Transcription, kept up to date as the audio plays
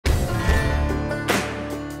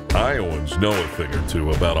Iowans know a thing or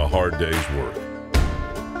two about a hard day's work.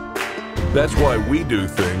 That's why we do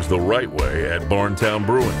things the right way at Barntown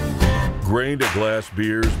Brewing. Grain-to-glass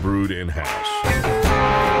beers brewed in-house.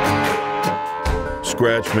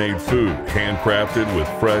 Scratch-made food, handcrafted with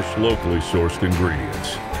fresh, locally sourced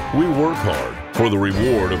ingredients. We work hard for the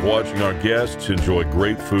reward of watching our guests enjoy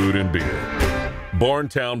great food and beer.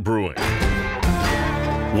 Barntown Brewing.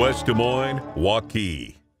 West Des Moines,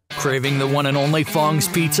 Waukee. Craving the one and only Fong's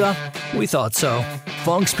Pizza? We thought so.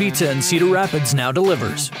 Fong's Pizza in Cedar Rapids now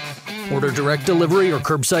delivers. Order direct delivery or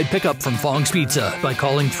curbside pickup from Fong's Pizza by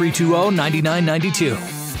calling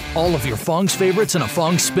 320-9992. All of your Fong's favorites and a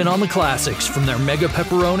Fong's spin on the classics, from their mega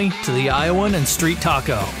pepperoni to the Iowan and street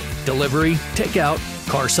taco. Delivery, takeout,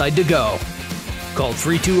 carside to go. Call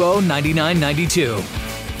 320-9992.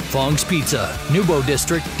 Fong's Pizza, Newbo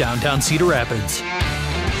District, downtown Cedar Rapids.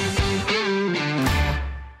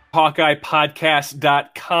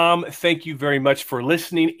 HawkeyePodcast.com. Thank you very much for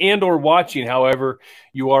listening and or watching, however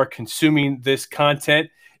you are consuming this content,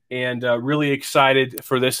 and really excited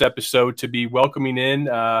for this episode to be welcoming in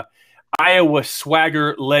Iowa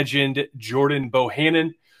swagger legend Jordan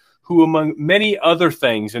Bohannon, who among many other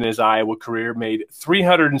things in his Iowa career made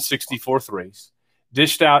 364 threes,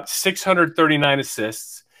 dished out 639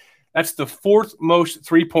 assists. That's the fourth most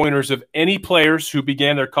three-pointers of any players who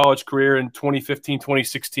began their college career in 2015,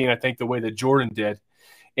 2016, I think the way that Jordan did.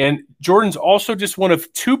 And Jordan's also just one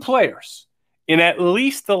of two players in at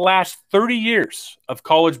least the last 30 years of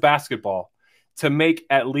college basketball to make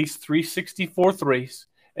at least 364 threes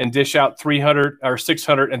and dish out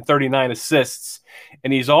 639 assists.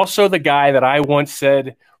 And he's also the guy that I once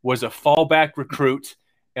said was a fallback recruit,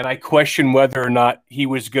 and I question whether or not he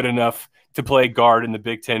was good enough to play guard in the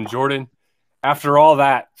Big Ten. Jordan, after all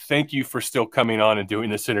that, thank you for still coming on and doing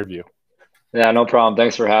this interview. Yeah, no problem.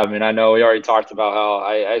 Thanks for having me. And I know we already talked about how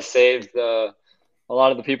I saved a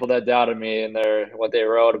lot of the people that doubted me and what they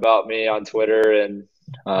wrote about me on Twitter and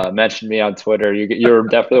mentioned me on Twitter. You're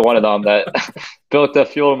definitely one of them that built the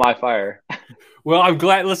fuel of my fire. Well, I'm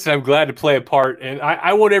glad. Listen, I'm glad to play a part, and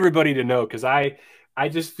I want everybody to know, because I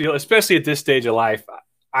just feel, especially at this stage of life,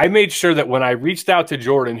 I made sure that when I reached out to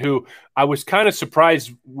Jordan, who I was kind of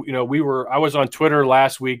surprised, I was on Twitter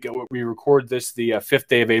last week. We record this the 5th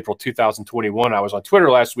day of April, 2021. I was on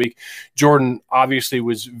Twitter last week. Jordan obviously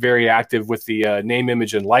was very active with the name,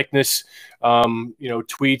 image, and likeness,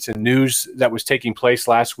 tweets and news that was taking place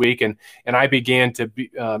last week. And I began to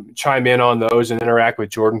chime in on those and interact with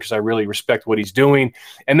Jordan because I really respect what he's doing.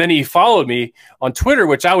 And then he followed me on Twitter,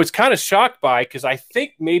 which I was kind of shocked by, because I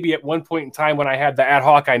think maybe at one point in time when I had the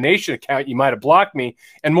Hawkeye Nation account, you might have blocked me,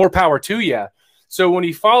 and more power to you. So when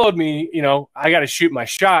he followed me, I got to shoot my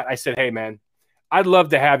shot. I said, hey, man, I'd love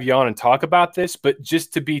to have you on and talk about this, but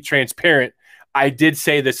just to be transparent, I did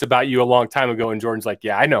say this about you a long time ago. And Jordan's like,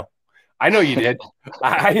 yeah, I know you did.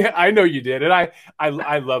 I know you did. And I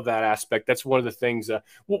love that aspect. That's one of the things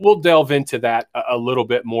we'll delve into that a little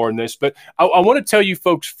bit more in this, but I want to tell you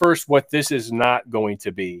folks first what this is not going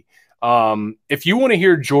to be. If you want to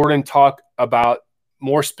hear Jordan talk about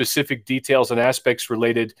more specific details and aspects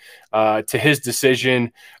related to his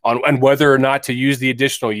decision on whether or not to use the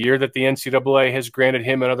additional year that the NCAA has granted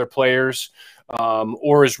him and other players,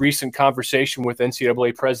 or his recent conversation with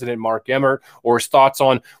NCAA President Mark Emmert, or his thoughts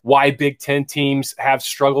on why Big Ten teams have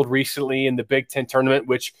struggled recently in the Big Ten tournament,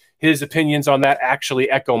 which his opinions on that actually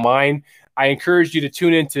echo mine, I encourage you to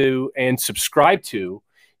tune into and subscribe to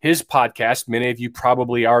his podcast. Many of you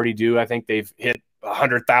probably already do. I think they've hit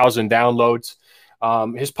 100,000 downloads.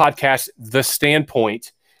 His podcast, The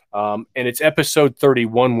Standpoint, and it's episode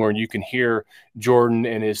 31, where you can hear Jordan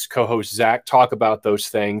and his co-host Zach talk about those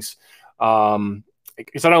things.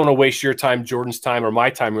 Because I don't want to waste your time, Jordan's time, or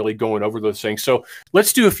my time really going over those things. So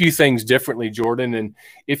let's do a few things differently, Jordan. And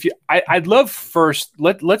I'd love first,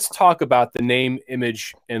 let's talk about the name,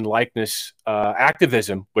 image, and likeness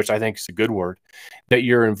activism, which I think is a good word, that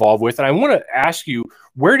you're involved with. And I want to ask you,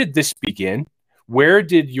 where did this begin? Where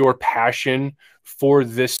did your passion for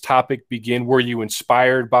this topic begin? Were you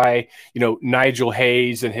inspired by, Nigel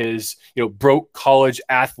Hayes and his, broke college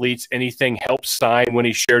athletes, anything help sign, when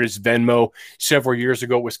he shared his Venmo several years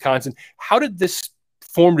ago at Wisconsin? How did this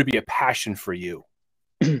form to be a passion for you?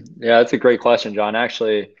 Yeah, that's a great question, John.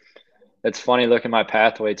 Actually, it's funny looking at my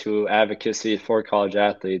pathway to advocacy for college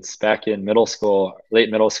athletes. Back in middle school,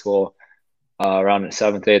 late middle school, around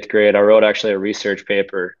 7th, 8th grade, I wrote actually a research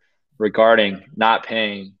paper regarding not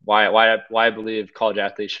paying, why I believe college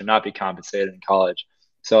athletes should not be compensated in college.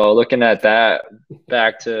 So looking at that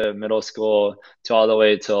back to middle school to all the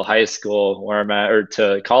way till high school where I'm at, or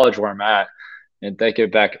to college where I'm at, and thinking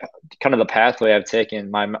back, kind of the pathway I've taken,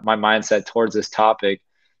 my mindset towards this topic,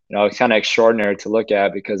 it's kind of extraordinary to look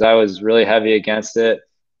at because I was really heavy against it.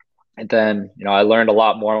 And then, I learned a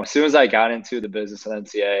lot more. As soon as I got into the business of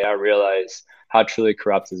NCAA, I realized how truly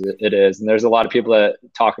corrupt it is. And there's a lot of people that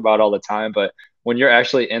talk about it all the time, but when you're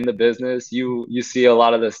actually in the business, you see a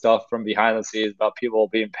lot of this stuff from behind the scenes about people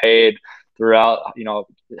being paid throughout,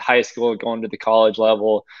 high school, going to the college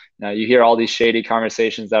level. You hear all these shady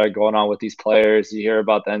conversations that are going on with these players. You hear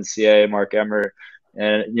about the NCAA, Mark Emmert.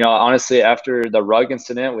 And, honestly, after the rug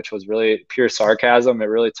incident, which was really pure sarcasm, it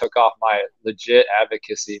really took off my legit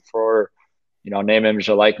advocacy for, name, image,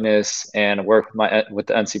 or likeness, and work with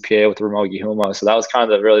the NCPA, with Ramogi Huma. So that was kind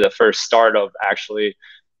of really the first start of actually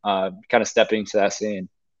kind of stepping to that scene.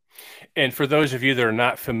 And for those of you that are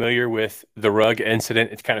not familiar with the rug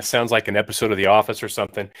incident, it kind of sounds like an episode of The Office or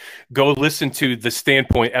something. Go listen to The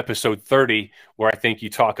Standpoint episode 30, where I think you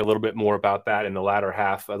talk a little bit more about that in the latter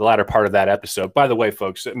part of that episode. By the way,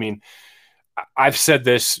 folks, I mean, I've said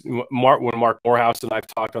this, when Mark Morehouse and I've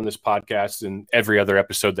talked on this podcast and every other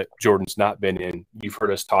episode that Jordan's not been in, you've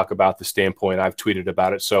heard us talk about The Standpoint. I've tweeted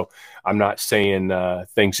about it. So I'm not saying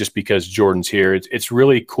things just because Jordan's here. It's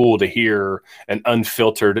really cool to hear an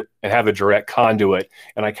unfiltered and have a direct conduit.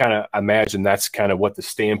 And I kind of imagine that's kind of what The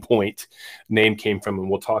Standpoint name came from. And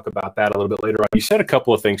we'll talk about that a little bit later on. You said a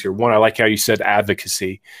couple of things here. One, I like how you said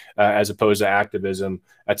advocacy as opposed to activism.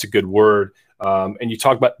 That's a good word. And you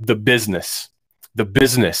talk about the business of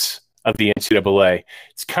the NCAA.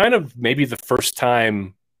 It's kind of maybe the first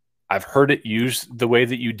time I've heard it used the way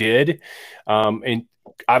that you did. And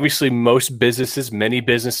obviously many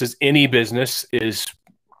businesses, any business is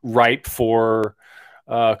ripe for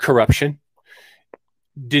corruption.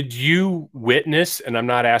 Did you witness, and I'm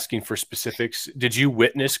not asking for specifics, did you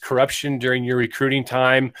witness corruption during your recruiting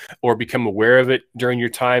time or become aware of it during your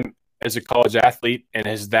time as a college athlete? And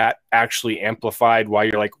has that actually amplified why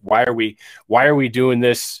you're like, why are we doing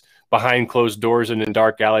this behind closed doors and in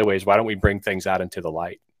dark alleyways? Why don't we bring things out into the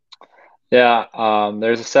light? Yeah,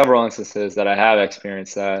 there's several instances that I have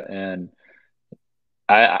experienced that, and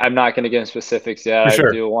I'm not going to get into specifics yet. For sure.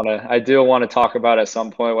 I do want to talk about it at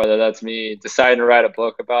some point, whether that's me deciding to write a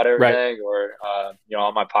book about everything, right, or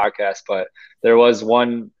on my podcast. But there was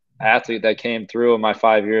one athlete that came through in my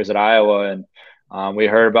 5 years at Iowa, and we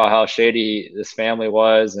heard about how shady this family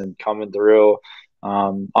was and coming through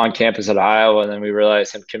on campus at Iowa. And then we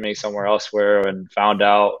realized him committing somewhere elsewhere and found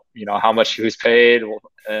out, how much he was paid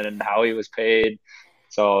and how he was paid.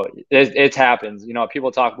 So it happens.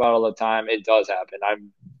 People talk about it all the time. It does happen.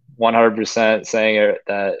 I'm 100% saying it,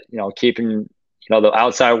 that, keeping, the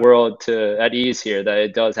outside world at ease here, that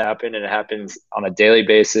it does happen, and it happens on a daily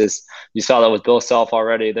basis. You saw that with Bill Self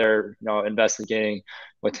already. They're, investigating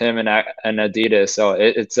with him and Adidas. So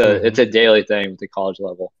it's a daily thing with the college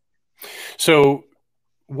level. So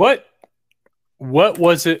what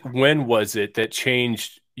was it, when was it that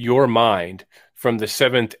changed your mind from the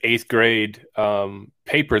 7th, 8th grade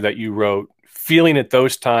paper that you wrote, feeling at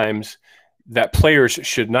those times that players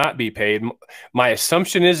should not be paid? My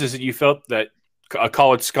assumption is that you felt that a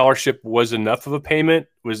college scholarship was enough of a payment.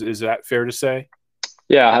 Is that fair to say?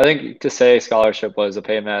 Yeah, I think to say scholarship was a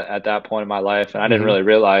payment at that point in my life, and I didn't really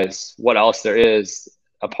realize what else there is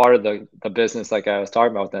a part of the business, like I was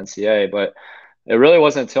talking about with NCAA. But it really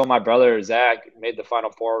wasn't until my brother Zach made the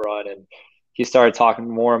Final Four run, and he started talking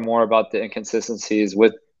more and more about the inconsistencies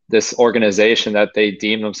with this organization, that they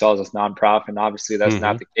deem themselves as nonprofit. And obviously that's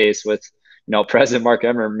not the case with, President Mark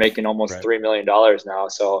Emmert making almost $3 million now.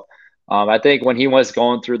 So I think when he was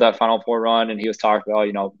going through that Final Four run, and he was talking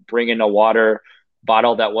about, bringing a water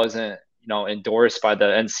bottle that wasn't, endorsed by the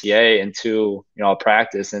NCAA into, a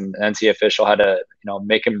practice, and the NCAA official had to,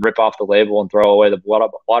 make him rip off the label and throw away the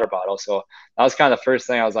water bottle. So that was kind of the first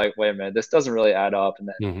thing I was like, wait a minute, this doesn't really add up. And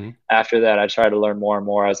then after that, I tried to learn more and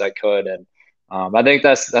more as I could. And I think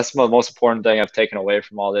that's the most important thing I've taken away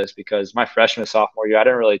from all this, because my freshman and sophomore year, I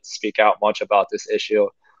didn't really speak out much about this issue.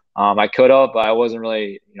 I could have, but I wasn't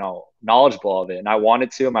really, knowledgeable of it. And I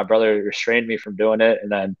wanted to. My brother restrained me from doing it.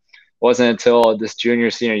 And then it wasn't until this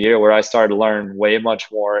senior year where I started to learn way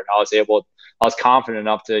much more. And I was confident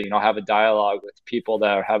enough to, have a dialogue with people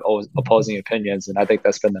that have opposing opinions. And I think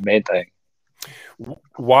that's been the main thing.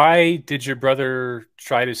 Why did your brother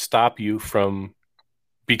try to stop you from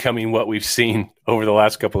becoming what we've seen over the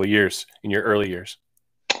last couple of years in your early years?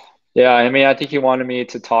 Yeah, I mean, I think he wanted me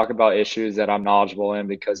to talk about issues that I'm knowledgeable in,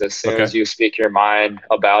 because as soon as you speak your mind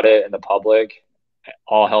about it in the public,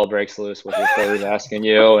 all hell breaks loose with reporters asking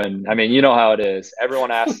you. And I mean, you know how it is. Everyone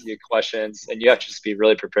asks you questions, and you have to just be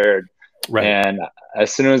really prepared. Right. And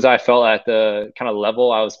as soon as I felt at the kind of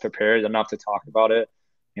level I was prepared enough to talk about it,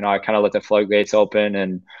 I kind of let the floodgates open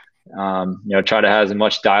and, try to have as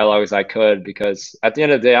much dialogue as I could, because at the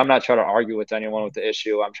end of the day, I'm not trying to argue with anyone with the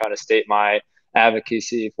issue. I'm trying to state my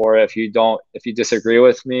advocacy for it. If you disagree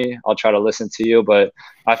with me, I'll try to listen to you. But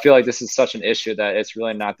I feel like this is such an issue that it's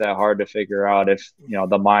really not that hard to figure out if,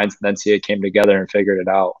 the minds of the NCAA came together and figured it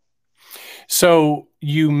out. So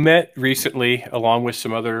you met recently along with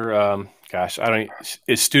some other,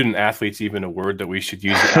 is student athletes even a word that we should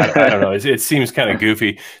use? I don't know. It seems kind of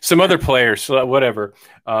goofy. Some other players, whatever,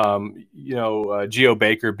 Geo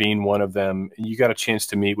Baker being one of them. You got a chance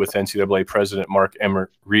to meet with NCAA President Mark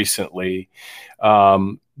Emmert recently.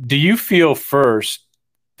 Do you feel first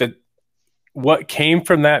that what came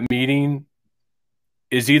from that meeting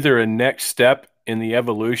is either a next step in the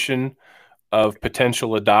evolution of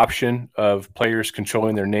potential adoption of players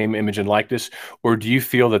controlling their name, image, and likeness? Or do you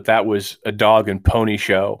feel that that was a dog and pony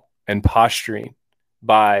show and posturing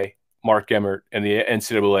by Mark Emmert and the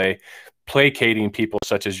NCAA, placating people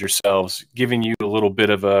such as yourselves, giving you a little bit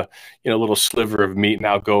of a little sliver of meat,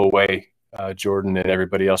 now go away, Jordan and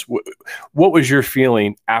everybody else? What was your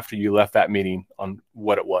feeling after you left that meeting on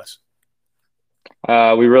what it was?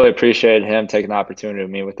 We really appreciated him taking the opportunity to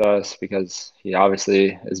meet with us, because he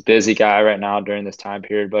obviously is a busy guy right now during this time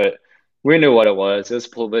period, but we knew what it was. It was a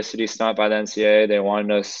publicity stunt by the NCAA. They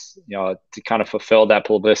wanted us, to kind of fulfill that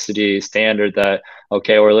publicity standard that,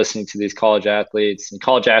 okay, we're listening to these college athletes. And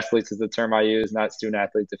college athletes is the term I use, not student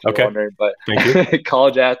athletes, if you're wondering, but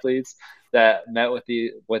college athletes that met with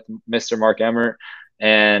Mr. Mark Emmert.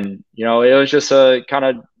 And, it was just a kind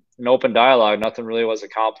of an open dialogue. Nothing really was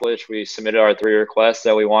accomplished. We submitted our 3 requests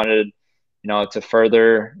that we wanted, to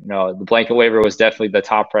further, the blanket waiver was definitely the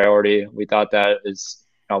top priority. We thought that is,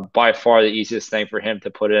 by far the easiest thing for him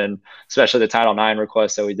to put in, especially the Title IX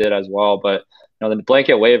request that we did as well. But, the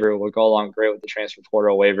blanket waiver will go along great with the transfer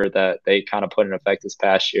portal waiver that they kind of put in effect this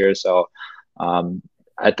past year. So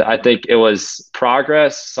I think it was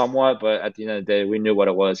progress somewhat, but at the end of the day, we knew what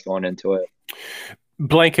it was going into it.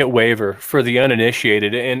 Blanket waiver for the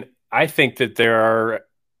uninitiated. And I think that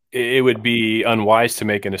it would be unwise to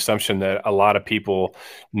make an assumption that a lot of people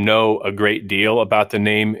know a great deal about the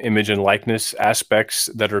name, image, and likeness aspects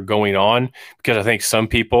that are going on, because I think some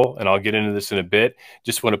people, and I'll get into this in a bit,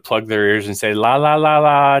 just want to plug their ears and say, la, la, la,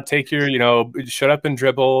 la, take your, shut up and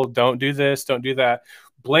dribble. Don't do this. Don't do that.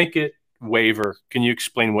 Blanket waiver. Can you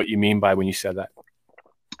explain what you mean by when you said that?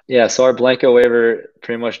 Yeah, so our blanket waiver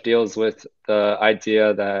pretty much deals with the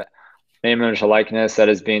idea that name, image, and likeness that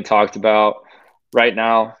is being talked about right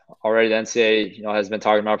now. Already the NCAA, has been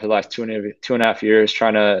talking about for the last two and a half years,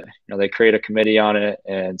 trying to, they create a committee on it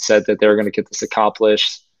and said that they were going to get this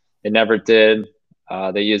accomplished. They never did.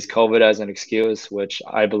 They used COVID as an excuse, which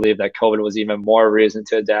I believe that COVID was even more reason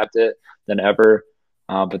to adapt it than ever.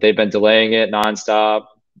 But they've been delaying it nonstop.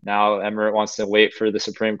 Now Emmert wants to wait for the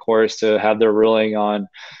Supreme Court to have their ruling on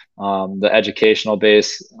the educational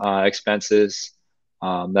base expenses.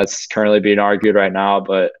 That's currently being argued right now.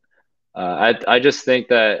 But I just think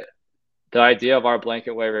that the idea of our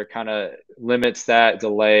blanket waiver kind of limits that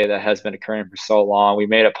delay that has been occurring for so long. We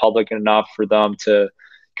made it public enough for them to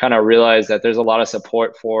kind of realize that there's a lot of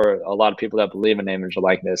support for a lot of people that believe in name, image, and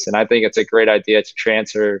likeness. And I think it's a great idea to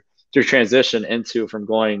transition into, from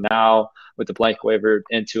going now with the blanket waiver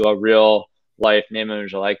into a real life name,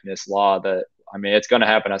 image, and likeness law that, it's going to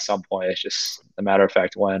happen at some point. It's just a matter of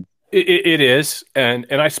fact when. It is. And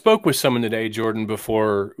I spoke with someone today, Jordan,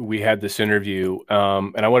 before we had this interview.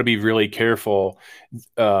 And I want to be really careful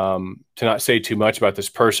to not say too much about this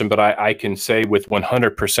person, but I can say with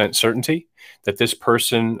 100% certainty that this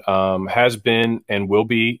person has been and will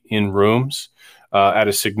be in rooms at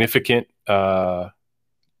a significant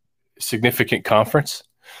conference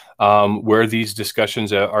where these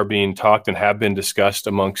discussions are being talked and have been discussed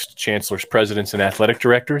amongst chancellors, presidents, and athletic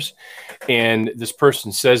directors. And this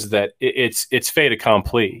person says that it's fait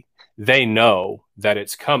accompli. They know that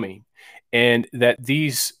it's coming, and that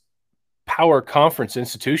these power conference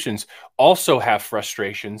institutions also have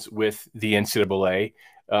frustrations with the NCAA.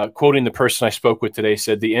 Quoting the person I spoke with today,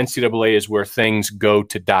 said the NCAA is where things go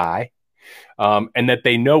to die, and that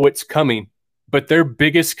they know it's coming, but their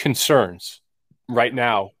biggest concerns right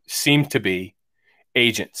now seem to be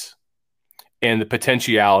agents and the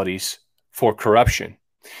potentialities for corruption.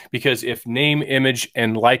 Because if name, image,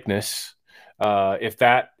 and likeness, if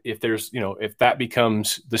that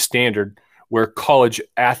becomes the standard where college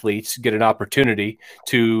athletes get an opportunity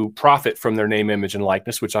to profit from their name, image, and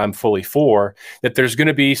likeness, which I'm fully for, that there's going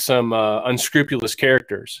to be some unscrupulous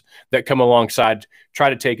characters that come alongside, try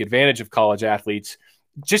to take advantage of college athletes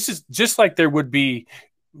just like there would be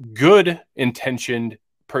good intentioned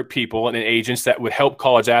people and agents that would help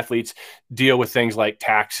college athletes deal with things like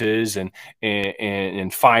taxes and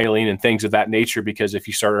filing and things of that nature, because if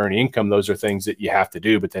you start earning income, those are things that you have to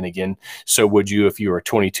do. But then again, so would you if you were a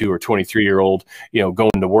 22 or 23-year-old,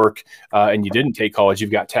 going to work and you didn't take college,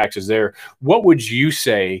 you've got taxes there. What would you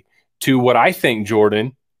say to what I think,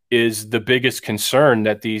 Jordan, is the biggest concern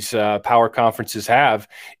that these power conferences have,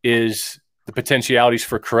 is the potentialities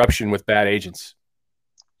for corruption with bad agents?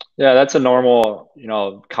 Yeah, that's a normal,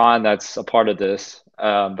 con that's a part of this.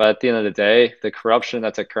 But at the end of the day, the corruption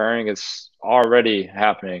that's occurring is already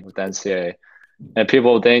happening with the NCAA. And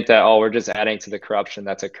people think that, we're just adding to the corruption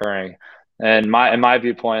that's occurring. And in my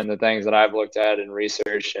viewpoint, the things that I've looked at and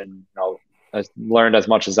researched and, I've learned as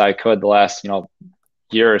much as I could the last,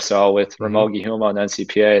 year or so with Ramogi Huma and the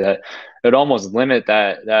NCPA, that it would almost limit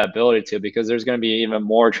that ability to, because there's going to be even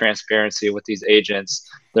more transparency with these agents.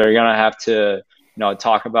 They're going to have to,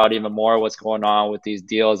 talk about even more what's going on with these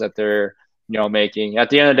deals that they're, making.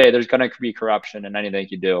 At the end of the day, there's going to be corruption in anything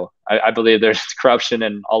you do. I believe there's corruption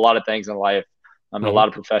in a lot of things in life, a lot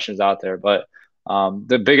of professions out there. But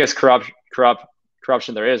the biggest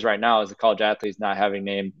corruption there is right now is the college athletes not having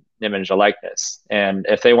name, image, or likeness. And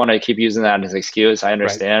if they want to keep using that as an excuse, I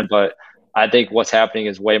understand. Right. But I think what's happening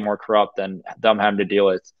is way more corrupt than them having to deal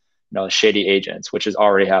with shady agents, which is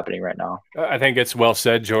already happening right now. I think it's well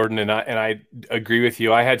said, Jordan, and I agree with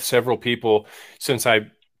you. I had several people, since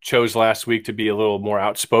I chose last week to be a little more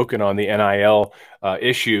outspoken on the NIL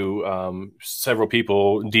issue. Several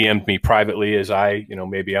people DM'd me privately, as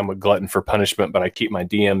maybe I'm a glutton for punishment, but I keep my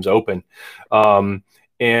DMs open.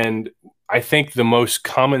 And I think the most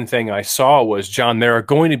common thing I saw was, Jon, there are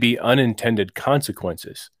going to be unintended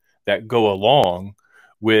consequences that go along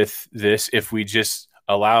with this if we just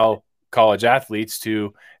allow college athletes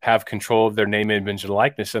to have control of their name, image, and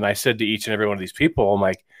likeness. And I said to each and every one of these people, I'm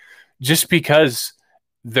like, just because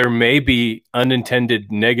there may be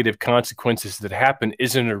unintended negative consequences that happen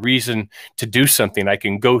isn't a reason to do something. I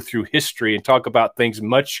can go through history and talk about things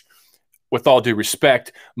much, with all due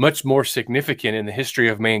respect, much more significant in the history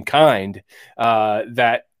of mankind,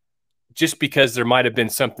 that just because there might have been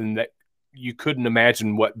something that you couldn't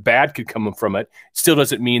imagine what bad could come from it, still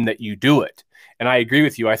doesn't mean that you do it. And I agree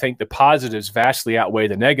with you. I think the positives vastly outweigh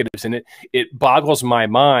the negatives. And it boggles my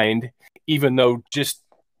mind, even though just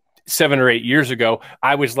 7 or 8 years ago,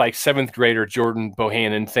 I was like 7th grader Jordan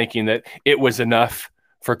Bohannon, thinking that it was enough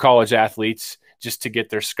for college athletes just to get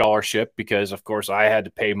their scholarship, because of course I had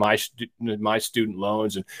to pay my student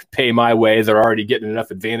loans and pay my way. They're already getting enough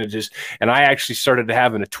advantages. And I actually started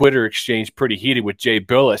having a Twitter exchange pretty heated with Jay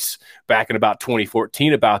Billis back in about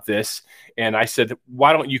 2014 about this. And I said,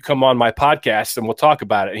 why don't you come on my podcast and we'll talk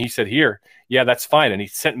about it? And he said, yeah, that's fine. And he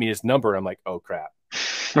sent me his number. I'm like, oh crap.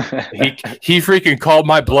 he freaking called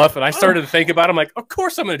my bluff. And I started to think about it. I'm like, of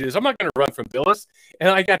course I'm going to do this. I'm not going to run from Billis. And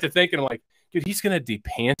I got to thinking, I'm like, dude, he's going to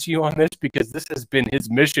de-pants you on this, because this has been his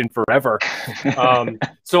mission forever.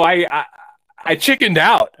 So I chickened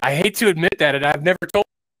out. I hate to admit that. And I've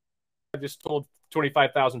just told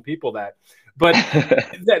 25,000 people that. But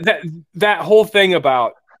that whole thing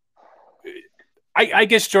about, I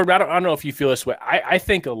guess, Jordan, I don't know if you feel this way. I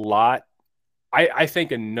think a lot. I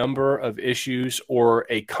think a number of issues, or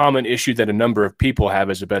a common issue that a number of people have,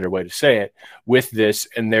 is a better way to say it, with this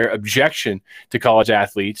and their objection to college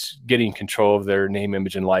athletes getting control of their name,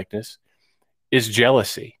 image, and likeness, is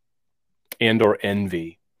jealousy and or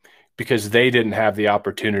envy, because they didn't have the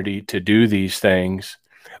opportunity to do these things.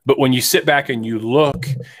 But when you sit back and you look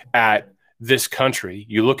at this country,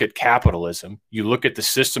 you look at capitalism, you look at the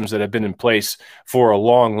systems that have been in place for a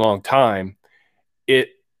long, long time,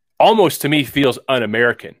 it almost to me feels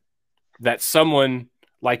un-American that someone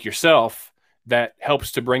like yourself that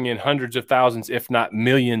helps to bring in hundreds of thousands, if not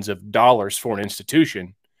millions of dollars for an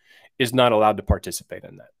institution, is not allowed to participate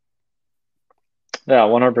in that. Yeah,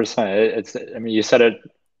 100%. I mean, you said it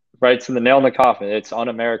right to the nail in the coffin. It's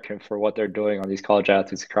un-American for what they're doing on these college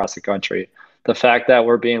athletes across the country. The fact that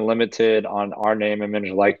we're being limited on our name,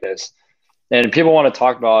 image, like this. And people want to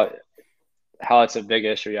talk about how it's a big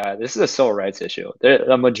issue. Yeah, this is a civil rights issue.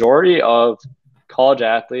 The majority of college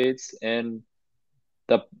athletes in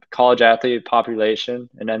the college athlete population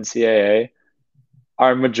in NCAA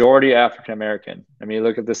are majority African American. I mean,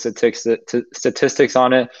 look at the statistics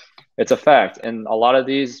on it. It's a fact. And a lot of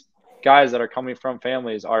these guys that are coming from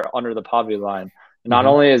families are under the poverty line. And not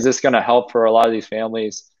only is this going to help for a lot of these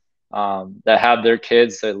families that have their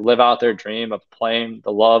kids that live out their dream of playing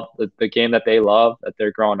the game that they love, that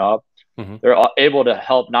they're growing up, they're able to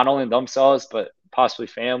help not only themselves, but possibly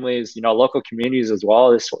families, local communities as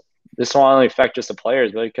well. this will not only affect just the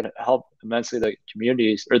players, but it can help immensely the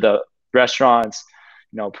communities or the restaurants,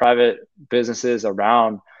 private businesses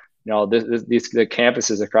around, the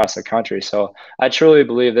campuses across the country. So I truly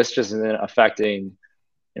believe this just isn't affecting,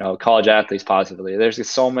 college athletes positively. There's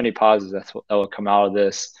just so many positives that will come out of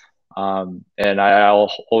this. And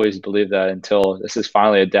I'll always believe that until this is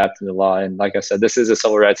finally adapted to the law. And like I said, this is a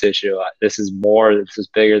civil rights issue. This is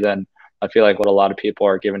bigger than I feel like what a lot of people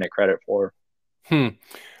are giving it credit for.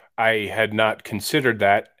 I had not considered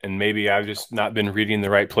that, and maybe I've just not been reading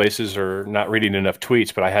the right places or not reading enough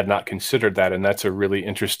tweets, but I had not considered that. And that's a really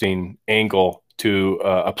interesting angle to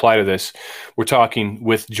apply to this. We're talking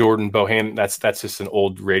with Jordan Bohannon. That's just an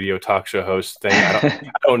old radio talk show host thing.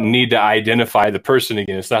 I don't need to identify the person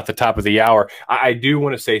again. It's not the top of the hour. I do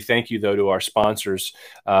want to say thank you, though, to our sponsors,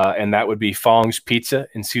 and that would be Fong's Pizza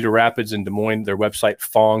in Cedar Rapids and Des Moines. Their website,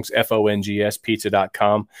 Fong's, F-O-N-G-S,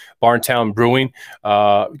 pizza.com. Barntown Brewing.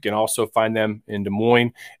 You can also find them in Des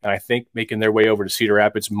Moines. And I think making their way over to Cedar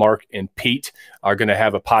Rapids, Mark and Pete are going to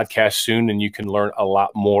have a podcast soon, and you can learn a lot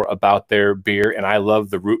more about their beer. And I love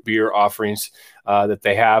the root beer offerings that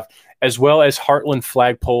they have, as well as Heartland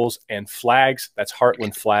Flagpoles and Flags. That's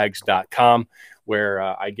heartlandflags.com, where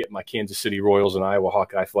I get my Kansas City Royals and Iowa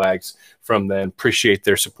Hawkeye flags from them. Appreciate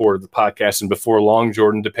their support of the podcast. And before long,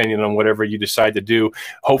 Jordan, depending on whatever you decide to do,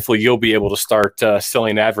 hopefully you'll be able to start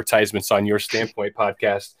selling advertisements on your Standpoint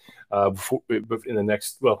podcast in the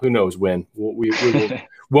next, well, who knows when. We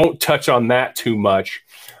won't touch on that too much.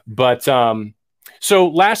 But so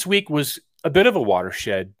last week was a bit of a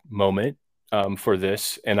watershed moment for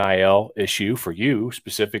this NIL issue, for you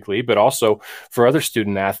specifically, but also for other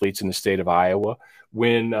student athletes in the state of Iowa,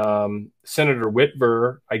 when Senator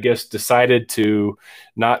Whitver, I guess, decided to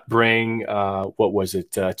not bring,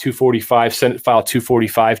 245, Senate File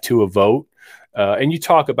 245 to a vote. And you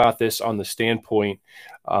talk about this on the Standpoint,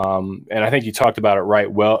 and I think you talked about it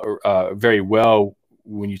very well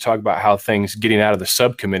when you talk about how things getting out of the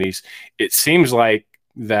subcommittees. It seems like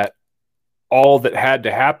that all that had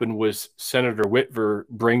to happen was Senator Whitver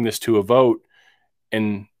bring this to a vote,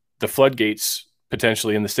 and the floodgates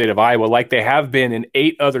potentially in the state of Iowa, like they have been in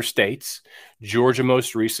 8 other states, Georgia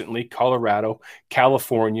most recently, Colorado,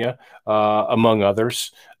 California, among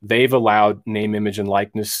others. They've allowed name, image, and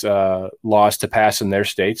likeness laws to pass in their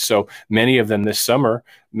states. So many of them this summer.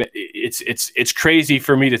 It's crazy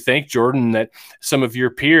for me to think, Jordan, that some of your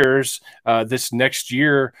peers this next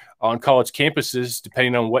year on college campuses,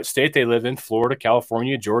 depending on what state they live in, Florida,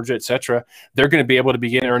 California, Georgia, etc., they're going to be able to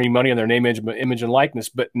begin earning money on their name, image, and likeness,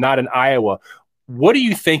 but not in Iowa. What do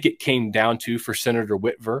you think it came down to for Senator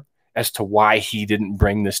Whitver as to why he didn't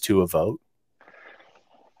bring this to a vote?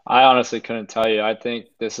 I honestly couldn't tell you. I think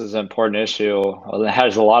this is an important issue. It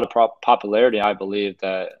has a lot of popularity. I believe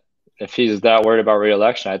that if he's that worried about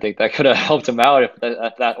re-election, I think that could have helped him out if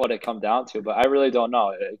that would have come down to. But I really don't know.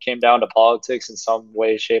 It came down to politics in some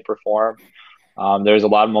way, shape, or form. There's a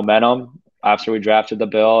lot of momentum after we drafted the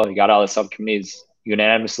bill. He got out of the subcommittees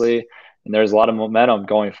unanimously, and there's a lot of momentum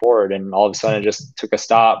going forward. And all of a sudden, it just took a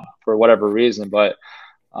stop for whatever reason. But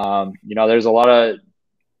there's a lot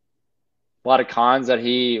of cons that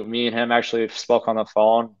me and him actually spoke on the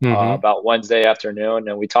phone about Wednesday afternoon,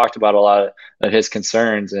 and we talked about a lot of his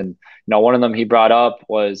concerns. And one of them he brought up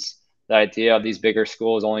was the idea of these bigger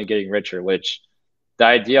schools only getting richer, which the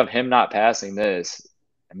idea of him not passing this,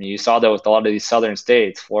 I mean, you saw that with a lot of these southern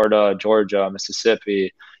states, Florida, Georgia,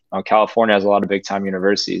 Mississippi, California has a lot of big time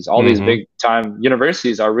universities. All these big time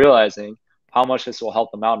universities are realizing how much this will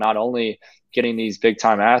help them out, not only getting these big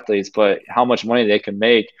time athletes, but how much money they can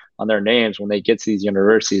make on their names when they get to these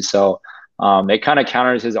universities. So it kind of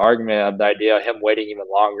counters his argument of the idea of him waiting even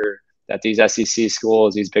longer, that these SEC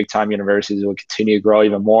schools, these big time universities will continue to grow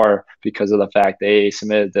even more because of the fact they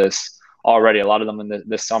submitted this already, a lot of them in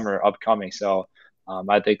this summer upcoming. So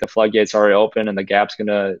I think the floodgates are already open and the gap's going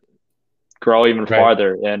to grow even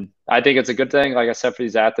farther. And I think it's a good thing. Like I said, for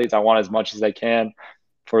these athletes, I want as much as they can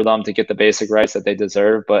for them to get the basic rights that they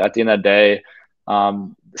deserve. But at the end of the day,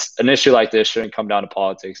 an issue like this shouldn't come down to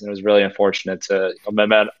politics. And it was really unfortunate to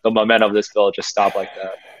the momentum of this bill just stop like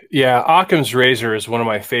that. Yeah, Occam's razor is one of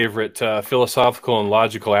my favorite philosophical and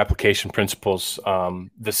logical application principles.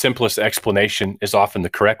 The simplest explanation is often the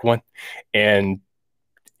correct one. And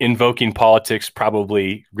invoking politics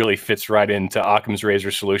probably really fits right into Occam's razor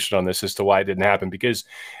solution on this as to why it didn't happen. Because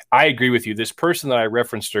I agree with you. This person that I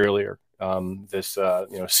referenced earlier, this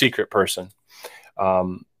secret person,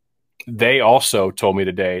 they also told me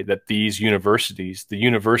today that the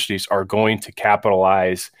universities are going to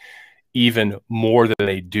capitalize even more than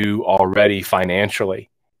they do already financially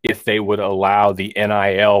if they would allow the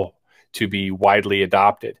NIL to be widely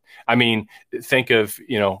adopted. I mean, think of,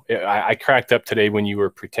 I cracked up today when you were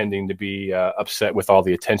pretending to be upset with all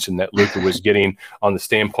the attention that Luka was getting on the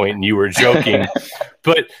standpoint, and you were joking.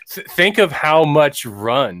 But think of how much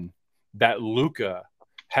run that Luka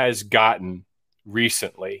has gotten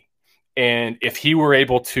recently. And if he were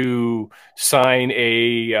able to sign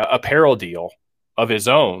a apparel deal of his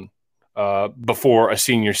own before a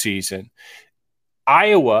senior season,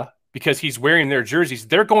 Iowa, because he's wearing their jerseys,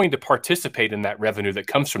 they're going to participate in that revenue that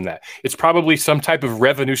comes from that. It's probably some type of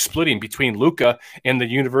revenue splitting between Luka and the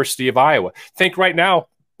University of Iowa. Think right now,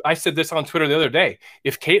 I said this on Twitter the other day,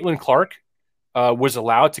 if Caitlin Clark was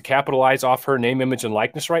allowed to capitalize off her name, image, and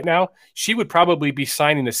likeness right now, she would probably be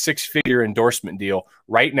signing a 6-figure endorsement deal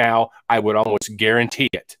right now. I would almost guarantee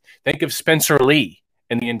it. Think of Spencer Lee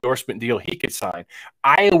and the endorsement deal he could sign.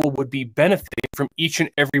 Iowa would be benefiting from each and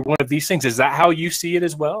every one of these things. Is that how you see it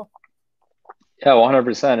as well? Yeah,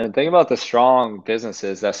 100%. And think about the strong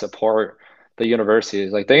businesses that support the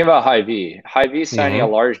universities. Like, think about Hy-Vee. Hy-Vee signing a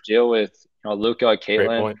large deal with Luka,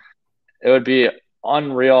 Caitlin. It would be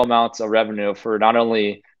unreal amounts of revenue for not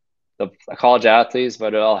only the college athletes,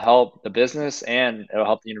 but it'll help the business and it'll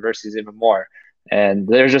help the universities even more. And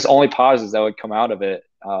there's just only positives that would come out of it.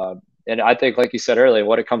 And I think, like you said earlier,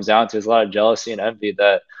 what it comes down to is a lot of jealousy and envy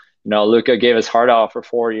that, Luka gave his heart out for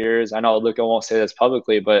 4 years. I know Luka won't say this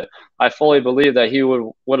publicly, but I fully believe that he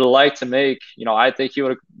would have liked to make, I think he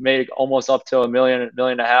would have made almost up to $1.5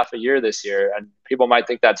 million a year this year. And people might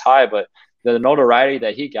think that's high, but the notoriety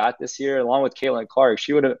that he got this year, along with Caitlin Clark,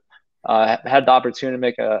 she would have had the opportunity to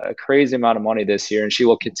make a crazy amount of money this year, and she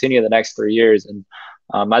will continue the next 3 years. And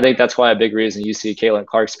I think that's why a big reason you see Caitlin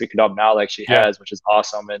Clark speaking up now like she has, which is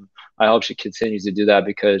awesome. And I hope she continues to do that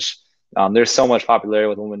because there's so much popularity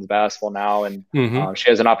with women's basketball now, and she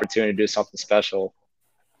has an opportunity to do something special.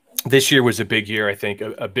 This year was a big year, I think,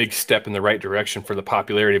 a big step in the right direction for the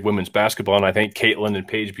popularity of women's basketball. And I think Caitlin and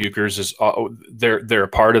Paige Buchers they're a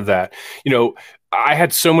part of that. I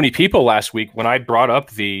had so many people last week when I brought up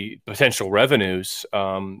the potential revenues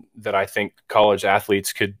that I think college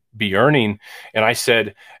athletes could be earning. And I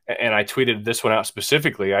said, and I tweeted this one out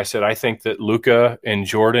specifically, I said, I think that Luka and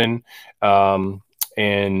Jordan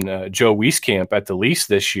and Joe Wieskamp at the least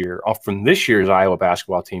this year, from this year's Iowa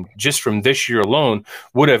basketball team, just from this year alone,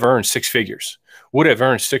 would have earned 6 figures,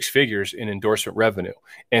 in endorsement revenue.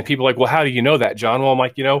 And people are like, well, how do you know that, John? Well, I'm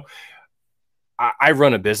like, I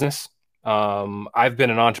run a business. I've been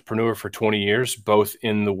an entrepreneur for 20 years, both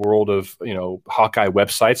in the world of, Hawkeye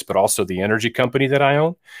websites, but also the energy company that I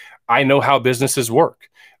own. I know how businesses work.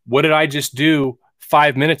 What did I just do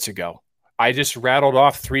 5 minutes ago? I just rattled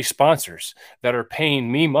off 3 sponsors that are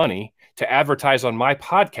paying me money to advertise on my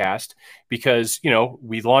podcast because,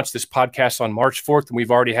 we launched this podcast on March 4th and we've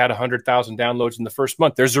already had 100,000 downloads in the first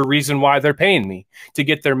month. There's a reason why they're paying me to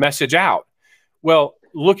get their message out. Well,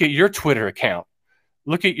 look at your Twitter account.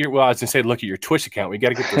 Look at your Twitch account. We got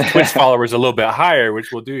to get those Twitch followers a little bit higher,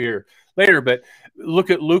 which we'll do here later. But look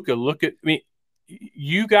at Luka.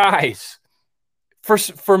 You guys,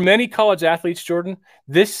 for many college athletes, Jordan,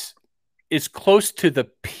 this is close to the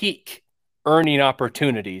peak earning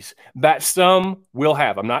opportunities that some will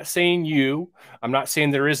have. I'm not saying I'm not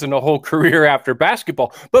saying there isn't a whole career after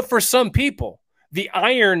basketball, but for some people, the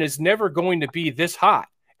iron is never going to be this hot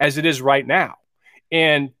as it is right now.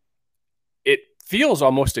 And it feels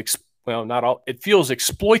almost, it feels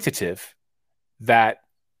exploitative that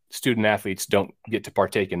student athletes don't get to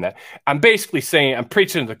partake in that. I'm basically saying, I'm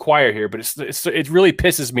preaching to the choir here, but it really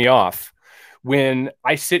pisses me off when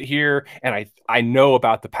I sit here and I know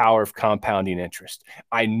about the power of compounding interest.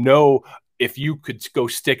 I know if you could go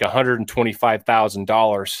stick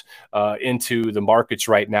 $125,000 into the markets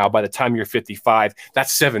right now, by the time you're 55,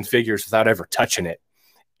 that's 7 figures without ever touching it.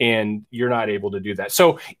 And you're not able to do that.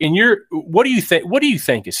 So what do you think? What do you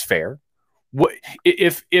think is fair? What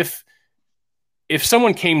if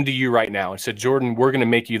someone came to you right now and said, Jordan, we're going to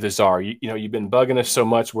make you the czar. You've been bugging us so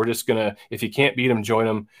much. We're just going to, if you can't beat them, join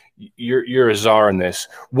them. You're a czar in this.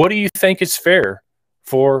 What do you think is fair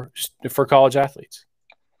for college athletes?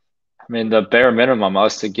 I mean, the bare minimum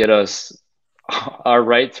was to get us our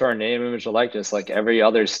right to our name, image, and likeness, like every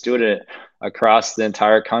other student across the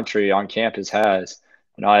entire country on campus has.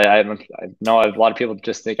 I know a lot of people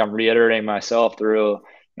just think I'm reiterating myself through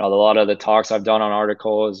a lot of the talks I've done on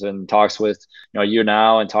articles and talks with you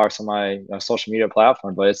now and talks on my social media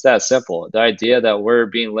platform, but it's that simple. The idea that we're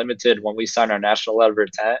being limited when we sign our national letter of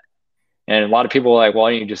intent, and a lot of people are like,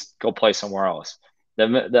 well, you can just go play somewhere else. The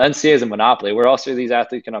NCAA is a monopoly. Where else are these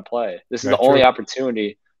athletes going to play? This is the only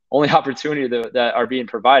opportunity that are being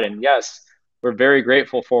provided. And yes, we're very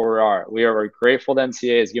grateful for where we are. We are grateful the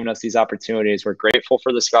NCAA has given us these opportunities. We're grateful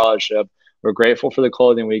for the scholarship. We're grateful for the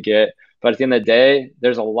clothing we get. But at the end of the day,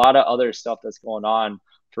 there's a lot of other stuff that's going on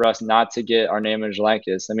for us not to get our name, image,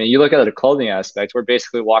 likeness. I mean, you look at the clothing aspect, we're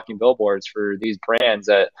basically walking billboards for these brands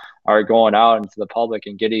that are going out into the public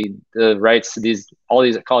and getting the rights to all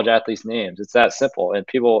these college athletes' names. It's that simple. And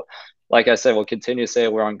people, like I said, will continue to say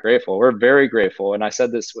we're ungrateful. We're very grateful. And I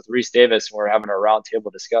said this with Reese Davis when we were having a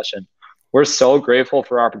roundtable discussion. We're so grateful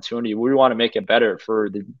for our opportunity. We want to make it better for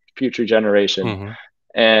the future generation. Mm-hmm.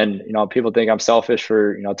 And, people think I'm selfish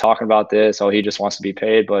for, talking about this. Oh, he just wants to be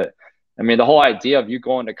paid. But I mean, the whole idea of you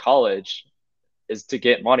going to college is to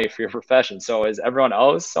get money for your profession. So is everyone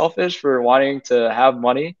else selfish for wanting to have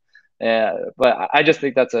money? But I just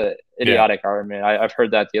think that's an idiotic argument. I've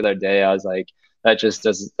heard that the other day. I was like,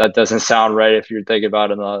 that doesn't sound right if you're thinking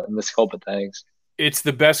about it in the scope of things. It's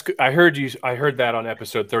the best. I heard that on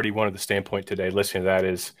episode 31 of The Standpoint today. Listening to that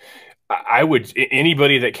is, I would,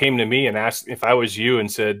 anybody that came to me and asked if I was you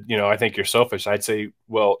and said, I think you're selfish, I'd say,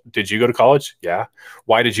 well, did you go to college? Yeah.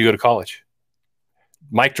 Why did you go to college?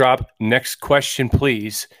 Mic drop. Next question,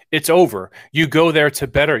 please. It's over. You go there to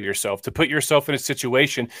better yourself, to put yourself in a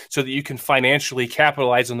situation so that you can financially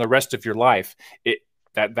capitalize on the rest of your life.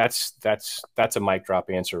 That's a mic drop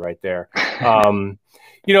answer right there.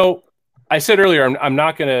 I said earlier, I'm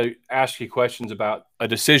not going to ask you questions about a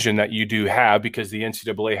decision that you do have, because the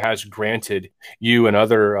NCAA has granted you and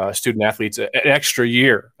other student athletes an extra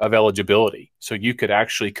year of eligibility. So you could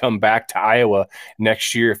actually come back to Iowa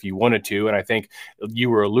next year if you wanted to. And I think you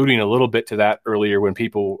were alluding a little bit to that earlier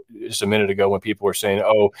just a minute ago, when people were saying,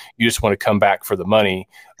 oh, you just want to come back for the money.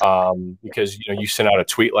 Because, you sent out a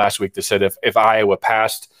tweet last week that said if Iowa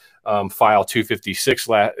passed File 256,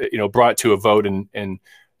 brought it to a vote and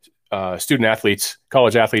student athletes,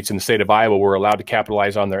 college athletes in the state of Iowa were allowed to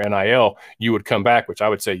capitalize on their NIL, you would come back, which I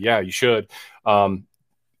would say, yeah, you should.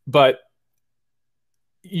 But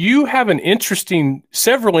you have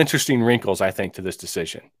several interesting wrinkles, I think, to this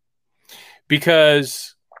decision,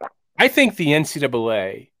 because I think the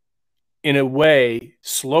NCAA, in a way,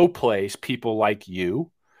 slow plays people like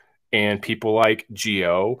you and people like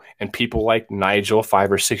Gio and people like Nigel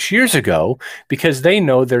 5 or 6 years ago, because they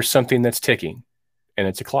know there's something that's ticking. And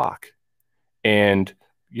it's a clock. And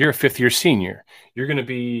you're a fifth-year senior. You're going to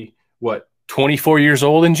be, 24 years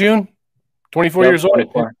old in June? 24 years old?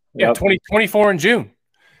 24. Yeah, 24 in June.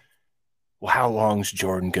 Well, how long is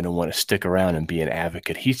Jordan going to want to stick around and be an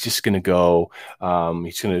advocate? He's just going to go,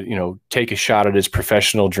 he's going to, take a shot at his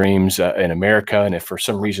professional dreams in America. And if for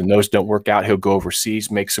some reason those don't work out, he'll go overseas,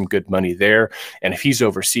 make some good money there. And if he's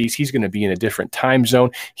overseas, he's going to be in a different time zone.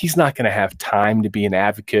 He's not going to have time to be an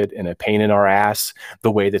advocate and a pain in our ass the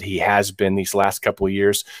way that he has been these last couple of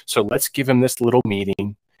years. So let's give him this little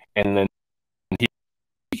meeting, and then he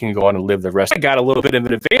can go on and live the rest. I got a little bit of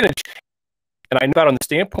an advantage. And I know that on the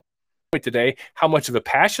standpoint today, how much of a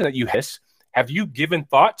passion that you have you given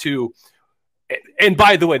thought to? And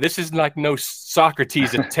by the way, this is like no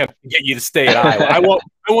Socrates attempt to get you to stay at Iowa.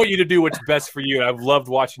 I want you to do what's best for you. I've loved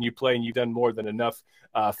watching you play, and you've done more than enough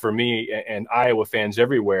for me and Iowa fans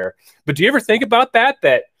everywhere. But do you ever think about that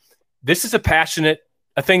this is a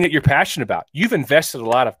thing that you're passionate about? You've invested a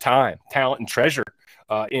lot of time, talent, and treasure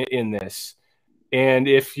in this. And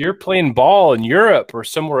if you're playing ball in Europe or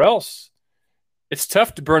somewhere else, it's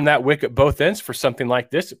tough to burn that wick at both ends for something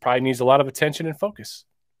like this. It probably needs a lot of attention and focus.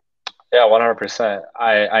 Yeah, 100%.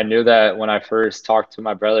 I knew that when I first talked to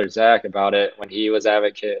my brother, Zach, about it, when he was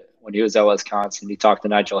advocate, when he was at Wisconsin, he talked to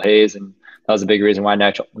Nigel Hayes, and that was a big reason why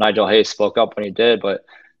Nigel Hayes spoke up when he did. But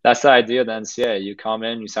that's the idea of the NCAA. You come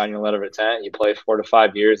in, you sign your letter of intent, you play 4 to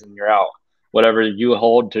 5 years, and you're out. Whatever you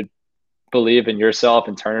hold to believe in yourself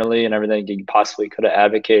internally and everything you possibly could have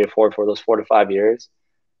advocated for those 4 to 5 years,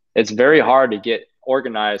 it's very hard to get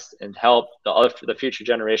organized and help the future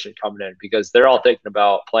generation coming in, because they're all thinking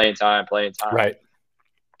about playing time, right?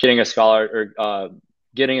 Getting a scholar or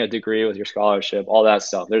getting a degree with your scholarship, all that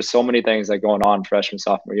stuff. There's so many things that going on freshman,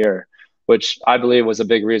 sophomore year, which I believe was a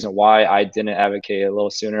big reason why I didn't advocate a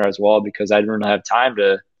little sooner as well, because I didn't have time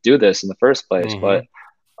to do this in the first place. Mm-hmm.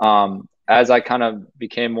 But as I kind of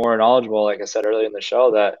became more knowledgeable, like I said earlier in the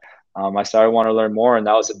show, that I started wanting to learn more, and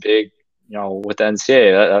that was a big, with the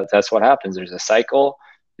NCAA, that's what happens. There's a cycle.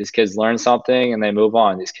 These kids learn something and they move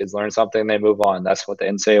on. These kids learn something and they move on. That's what the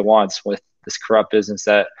NCAA wants with this corrupt business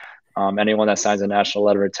that anyone that signs a national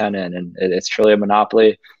letter of intent in. And it's truly a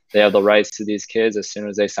monopoly. They have the rights to these kids as soon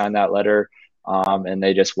as they sign that letter, and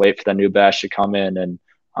they just wait for the new batch to come in. And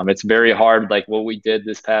it's very hard, like what we did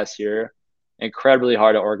this past year, incredibly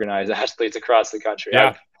hard to organize athletes across the country.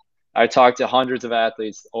 Yeah. I talked to hundreds of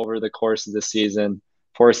athletes over the course of the season.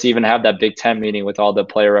 For us to even have that Big Ten meeting with all the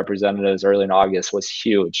player representatives early in August was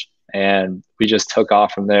huge. And we just took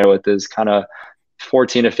off from there with this kind of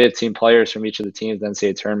 14 to 15 players from each of the teams in the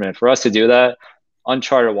NCAA tournament. For us to do that,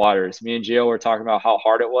 uncharted waters. Me and Gio were talking about how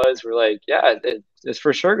hard it was. We're like, yeah, it's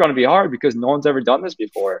for sure going to be hard because no one's ever done this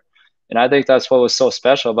before. And I think that's what was so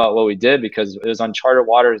special about what we did, because it was uncharted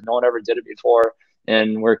waters. No one ever did it before.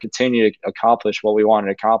 And we're continuing to accomplish what we wanted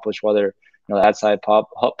to accomplish, whether the outside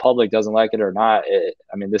public doesn't like it or not.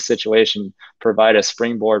 I mean, this situation provided a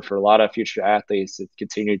springboard for a lot of future athletes to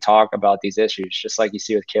continue to talk about these issues, just like you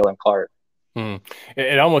see with Caitlin Clark.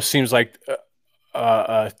 It almost seems like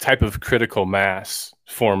a type of critical mass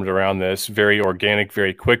formed around this, very organic,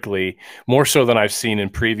 very quickly, more so than I've seen in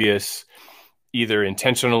previous either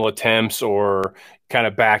intentional attempts or kind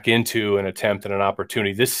of back into an attempt and an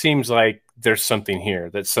opportunity. This seems like there's something here,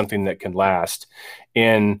 that's something that can last.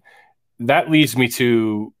 And that leads me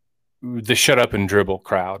to the shut up and dribble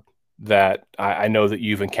crowd that I know that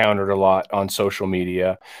you've encountered a lot on social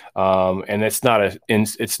media. And it's not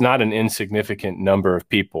an insignificant number of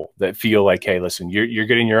people that feel like, hey, listen, you're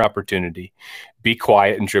getting your opportunity. Be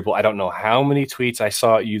quiet and dribble. I don't know how many tweets I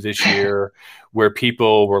saw at you this year where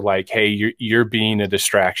people were like, hey, you're being a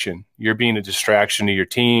distraction. You're being a distraction to your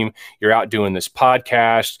team. You're out doing this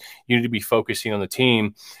podcast. You need to be focusing on the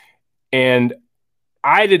team. And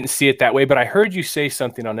I didn't see it that way, but I heard you say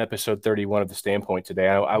something on episode 31 of The Standpoint today.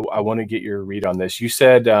 I want to get your read on this. You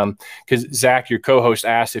said, because Zach, your co-host,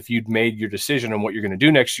 asked if you'd made your decision on what you're going to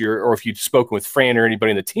do next year, or if you'd spoken with Fran or anybody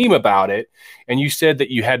in the team about it. And you said that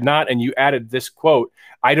you had not, and you added this quote,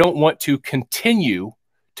 "I don't want to continue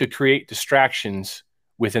to create distractions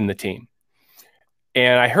within the team."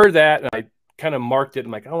 And I heard that, and I kind of marked it.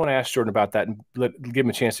 I'm like, I want to ask Jordan about that and give him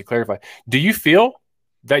a chance to clarify. Do you feel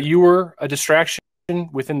that you were a distraction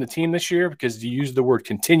within the team this year? Because you use the word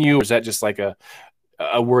continue, or is that just like a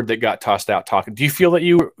word that got tossed out talking? Do you feel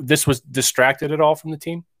that this was distracted at all from the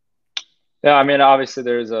team? Yeah, I mean, obviously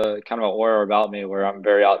there's a kind of an aura about me where I'm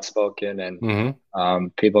very outspoken, and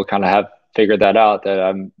people kind of have figured that out, that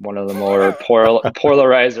I'm one of the more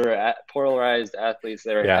polarized athletes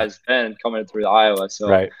there has been coming through Iowa. So,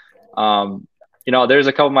 there's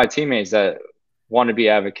a couple of my teammates that want to be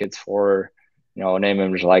advocates for name,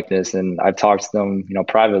 image, likeness. And I've talked to them,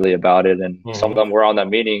 privately about it. And some of them were on that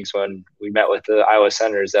meetings when we met with the Iowa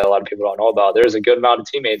Senators that a lot of people don't know about. There's a good amount of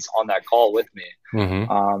teammates on that call with me.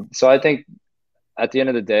 So I think at the end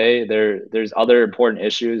of the day, there's other important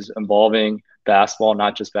issues involving basketball,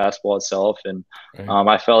 not just basketball itself. And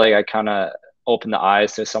I felt like I kind of opened the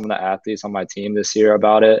eyes to some of the athletes on my team this year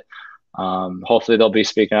about it. Hopefully they'll be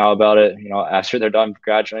speaking out about it, after they're done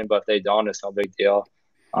graduating, but if they don't, it's no big deal.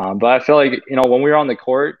 But I feel like, when we were on the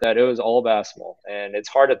court, that it was all basketball. And it's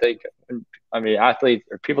hard to think, athletes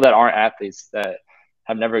or people that aren't athletes that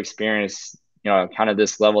have never experienced, kind of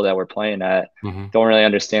this level that we're playing at, don't really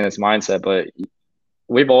understand this mindset. But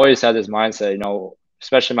we've always had this mindset,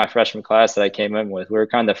 especially my freshman class that I came in with. We were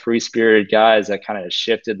kind of free-spirited guys that kind of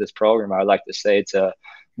shifted this program, I would like to say, to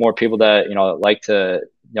more people that, like to,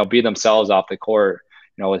 be themselves off the court,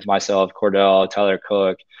 with myself, Cordell, Tyler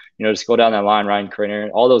Cook, just go down that line, Ryan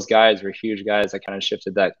Craner. All those guys were huge guys that kind of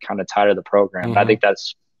shifted that kind of tide of the program. And I think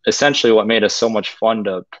that's essentially what made us so much fun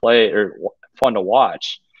to play or fun to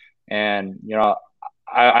watch. And,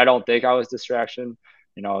 I don't think I was distraction.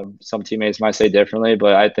 Some teammates might say differently,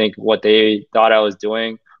 but I think what they thought I was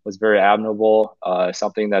doing was very admirable,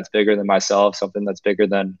 something that's bigger than myself, something that's bigger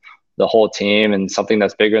than the whole team, and something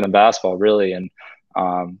that's bigger than basketball, really. And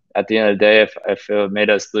at the end of the day, if it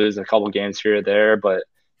made us lose a couple games here or there, but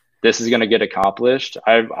this is going to get accomplished,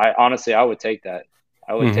 I honestly, I would take that.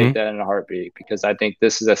 I would take that in a heartbeat, because I think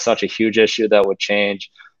this is such a huge issue that would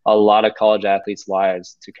change a lot of college athletes'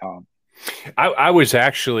 lives to come. I was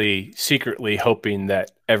actually secretly hoping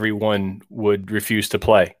that everyone would refuse to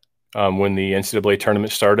play when the NCAA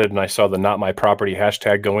tournament started, and I saw the "Not My Property"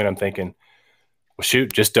 hashtag going. I'm thinking, well,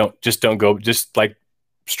 shoot, just don't go, just like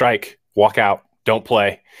strike, walk out, don't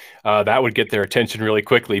play. That would get their attention really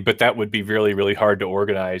quickly, but that would be really, really hard to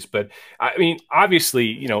organize. But I mean,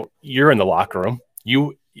 obviously, you're in the locker room.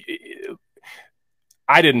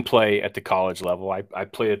 I didn't play at the college level. I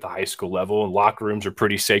played at the high school level, and locker rooms are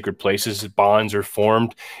pretty sacred places. Bonds are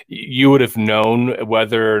formed. You would have known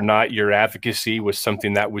whether or not your advocacy was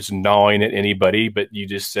something that was gnawing at anybody, but you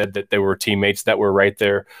just said that there were teammates that were right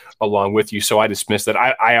there along with you. So I dismissed that.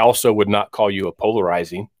 I also would not call you a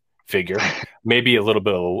polarizing figure, maybe a little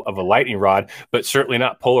bit of a lightning rod, but certainly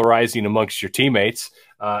not polarizing amongst your teammates.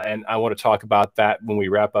 And I want to talk about that when we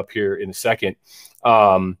wrap up here in a second.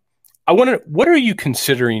 what are you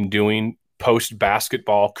considering doing post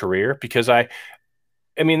basketball career? Because I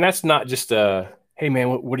mean, that's not just hey man,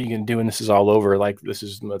 what are you going to do when this is all over? Like, this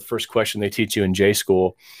is the first question they teach you in J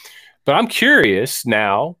school. But I'm curious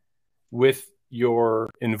now, with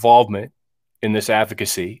your involvement in this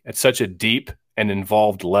advocacy at such a deep and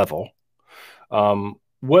involved level,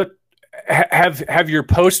 what have your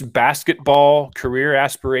post basketball career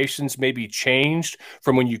aspirations maybe changed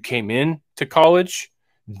from when you came in to college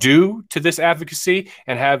due to this advocacy,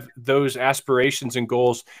 and have those aspirations and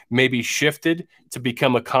goals maybe shifted to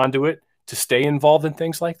become a conduit to stay involved in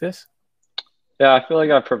things like this? Yeah, I feel like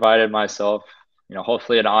I've provided myself,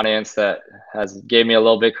 hopefully an audience that gave me a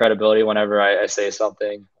little bit credibility whenever I say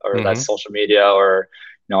something, or that's social media, or,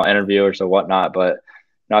 interviewers or whatnot. But,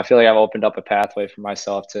 I feel like I've opened up a pathway for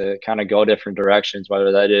myself to kind of go different directions,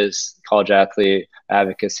 whether that is college athlete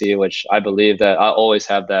advocacy, which I believe that I always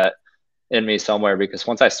have that in me somewhere, because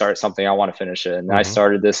once I start something, I want to finish it. And I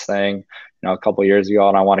started this thing, a couple of years ago,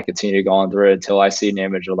 and I want to continue going through it until I see an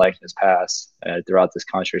image or likeness pass throughout this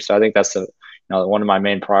country. So I think that's one of my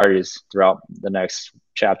main priorities throughout the next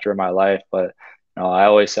chapter of my life. But I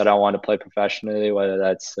always said I wanted to play professionally, whether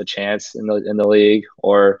that's a chance in the league,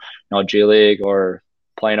 or G League, or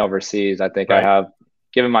playing overseas. I think I have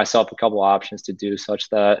given myself a couple options to do such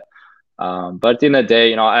that. But at the end of the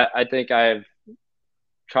day, I think I've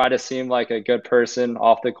tried to seem like a good person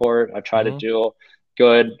off the court. I've tried to do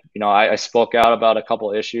good. I spoke out about a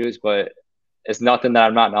couple issues, but it's nothing that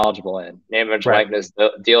I'm not knowledgeable in. Name, image, likeness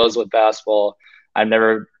deals with basketball. I've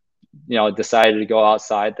never, decided to go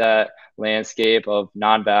outside that landscape of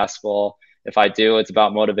non-basketball. If I do, it's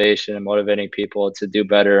about motivation and motivating people to do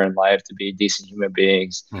better in life, to be decent human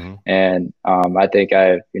beings. And I think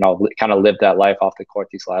I've, kind of lived that life off the court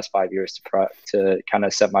these last 5 years to kind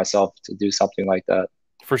of set myself to do something like that.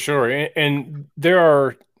 For sure. And there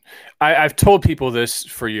are, I've told people this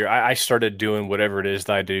for years. I started doing whatever it is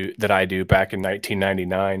that I do back in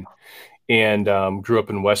 1999, and grew up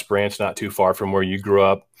in West Branch, not too far from where you grew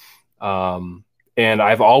up. And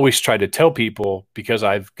I've always tried to tell people, because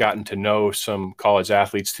I've gotten to know some college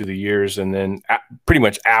athletes through the years, and then pretty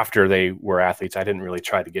much after they were athletes, I didn't really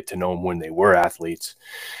try to get to know them when they were athletes.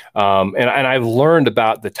 And I've learned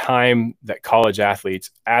about the time that college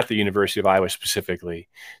athletes at the University of Iowa specifically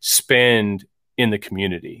spend in the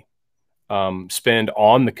community, spend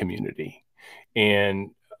on the community.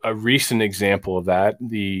 And a recent example of that,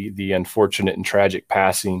 the unfortunate and tragic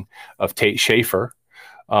passing of Tate Schaefer,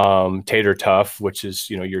 Tater Tough, which is,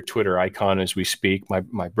 your Twitter icon as we speak.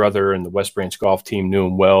 My brother and the West Branch golf team knew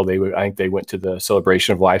him well. I think they went to the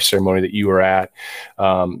celebration of life ceremony that you were at.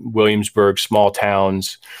 Williamsburg, small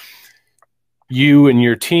towns. You and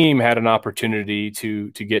your team had an opportunity to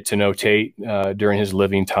get to know Tate during his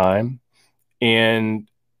living time. And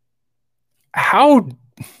how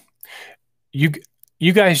you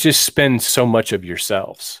guys just spend so much of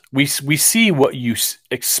yourselves. We see what you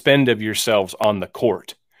expend of yourselves on the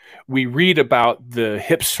court. We read about the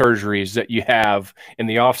hip surgeries that you have in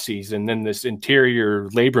the offseason, then this interior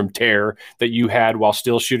labrum tear that you had while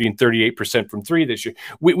still shooting 38% from three this year.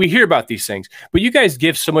 We hear about these things, but you guys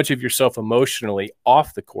give so much of yourself emotionally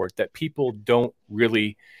off the court that people don't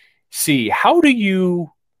really see. How do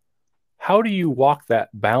you walk that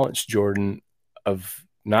balance, Jordan, of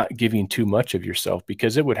not giving too much of yourself?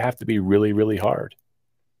 Because it would have to be really, really hard.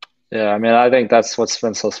 Yeah, I mean, I think that's what's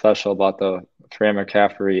been so special about the Fran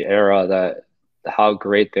McCaffery era, that how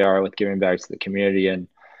great they are with giving back to the community. And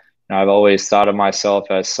I've always thought of myself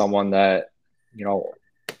as someone that, a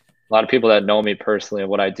lot of people that know me personally and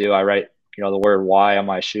what I do, I write, the word "why" on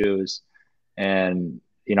my shoes. And,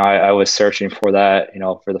 I was searching for that,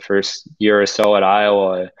 for the first year or so at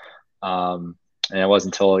Iowa. And it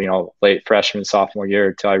wasn't until, late freshman, sophomore year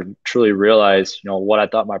until I truly realized, what I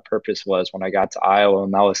thought my purpose was when I got to Iowa.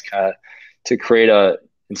 And that was kind of to create a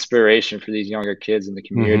inspiration for these younger kids in the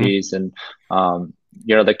communities. And,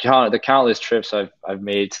 the countless trips I've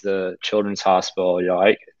made to the children's hospital,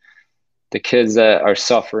 the kids that are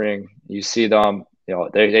suffering, you see them,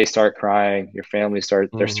 they start crying, their family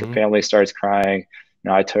starts crying.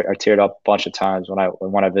 I teared up a bunch of times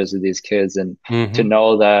when I visited these kids, and to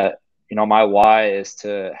know that, my why is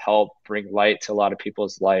to help bring light to a lot of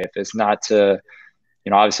people's life. It's not to,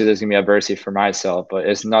 obviously there's gonna be adversity for myself, but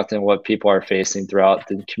it's nothing what people are facing throughout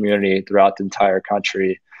the community, throughout the entire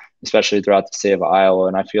country, especially throughout the state of Iowa.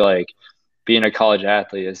 And I feel like being a college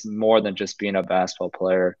athlete is more than just being a basketball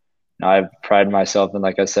player. I've prided myself in,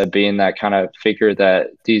 like I said, being that kind of figure that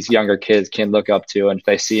these younger kids can look up to. And if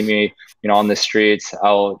they see me, on the streets,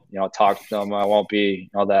 I'll, talk to them. I won't be,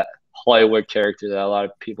 that Hollywood character that a lot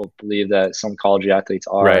of people believe that some college athletes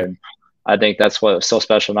are. Right. And I think that's what was so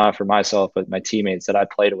special, not for myself, but my teammates that I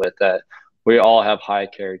played with, that we all have high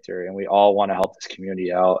character and we all want to help this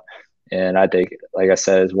community out. And I think, like I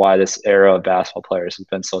said, is why this era of basketball players has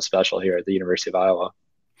been so special here at the University of Iowa.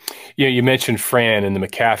 You mentioned Fran in the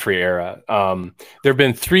McCaffery era. There have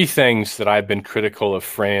been three things that I've been critical of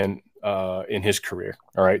Fran in his career.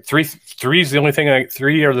 All right. Three is the only thing.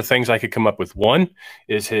 Three are the things I could come up with. One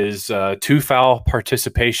is his 2 foul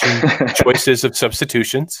participation choices of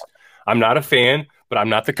substitutions. I'm not a fan, but I'm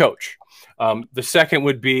not the coach. The second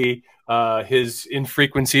would be his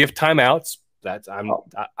infrequency of timeouts.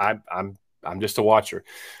 I'm just a watcher.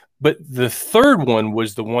 But the third one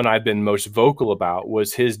was the one I've been most vocal about,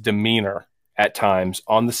 was his demeanor at times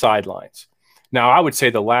on the sidelines. Now, I would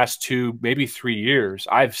say the last 2, maybe 3 years,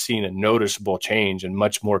 I've seen a noticeable change and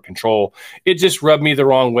much more control. It just rubbed me the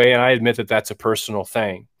wrong way, and I admit that that's a personal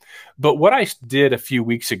thing. But what I did a few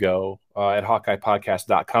weeks ago at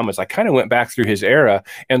HawkeyePodcast.com is I kind of went back through his era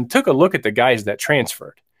and took a look at the guys that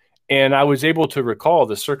transferred. And I was able to recall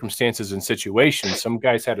the circumstances and situations. Some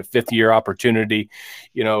guys had a 5th-year opportunity,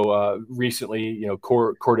 recently,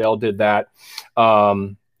 Cordell did that,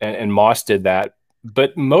 and Moss did that.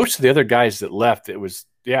 But most of the other guys that left, it was,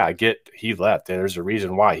 I get he left. There's a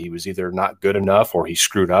reason why. He was either not good enough or he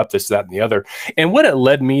screwed up, this, that, and the other. And what it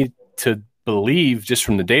led me to believe, just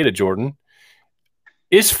from the data, Jordan,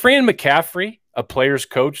 is Fran McCaffery a player's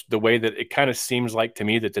coach the way that it kind of seems like to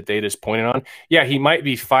me that the data is pointing on? Yeah, he might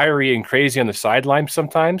be fiery and crazy on the sideline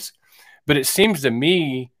sometimes, but it seems to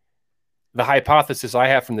me the hypothesis I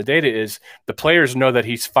have from the data is the players know that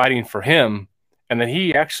he's fighting for him and that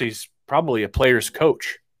he actually is probably a player's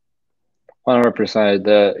coach.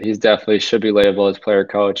 100%. He's definitely should be labeled as player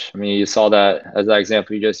coach. I mean, you saw that as that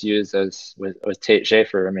example you just used as with Tate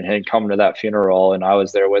Schaefer. I mean, him coming to that funeral and I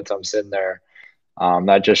was there with him sitting there.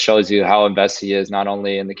 That just shows you how invested he is, not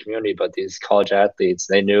only in the community, but these college athletes.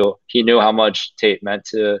 He knew how much Tate meant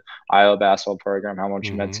to Iowa basketball program, how much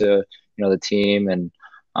he meant to, the team.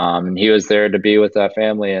 And he was there to be with that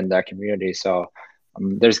family and that community. So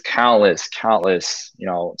there's countless,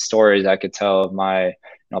 stories I could tell of my,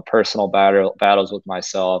 personal battles with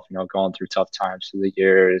myself, going through tough times through the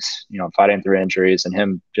years, fighting through injuries, and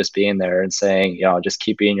him just being there and saying, just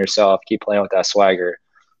keep being yourself, keep playing with that swagger.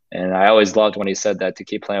 And I always loved when he said that, to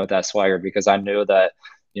keep playing with that swagger, because I knew that,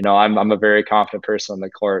 I'm a very confident person on the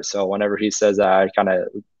court. So whenever he says that, I kind of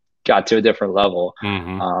got to a different level.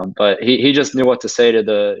 But he just knew what to say to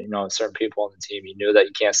the, certain people on the team. He knew that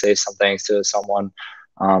you can't say some things to someone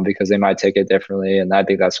because they might take it differently. And I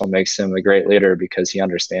think that's what makes him a great leader, because he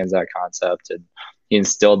understands that concept. And he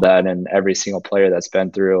instilled that in every single player that's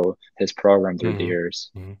been through his program through the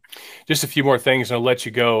years. Just a few more things and I'll let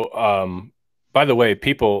you go. By the way,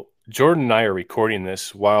 people, Jordan and I are recording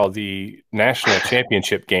this while the national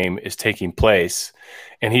championship game is taking place.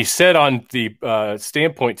 And he said on the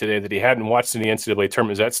standpoint today that he hadn't watched any NCAA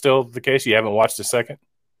tournament. Is that still the case? You haven't watched a second?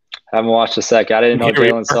 I haven't watched a second. I didn't know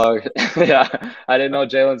Jalen Suggs. I didn't know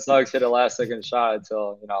Jalen Suggs hit a last-second shot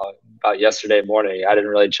until, about yesterday morning. I didn't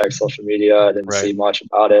really check social media. I didn't see much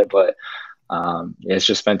about it, but it's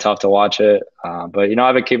just been tough to watch it. But,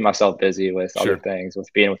 I've been keeping myself busy with other things,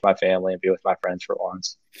 with being with my family and being with my friends for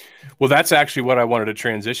once. Well, that's actually what I wanted to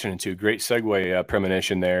transition into. Great segue,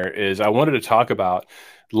 premonition there, is I wanted to talk about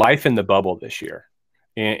life in the bubble this year.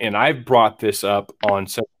 And I've brought this up on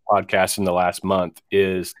several podcasts in the last month,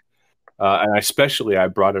 and especially I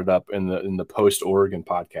brought it up in the Post-Oregon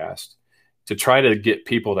podcast to try to get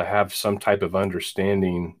people to have some type of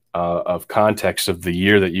understanding of context of the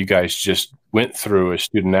year that you guys just went through as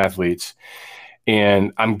student athletes.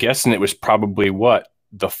 And I'm guessing it was probably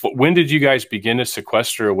when did you guys begin to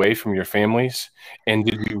sequester away from your families? And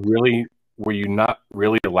were you not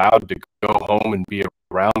really allowed to go home and be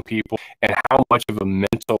around people? And how much of a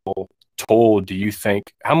mental toll do you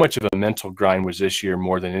think, how much of a mental grind was this year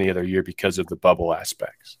more than any other year because of the bubble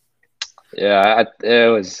aspects? Yeah,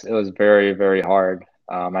 it was very, very hard.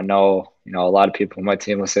 I know, a lot of people on my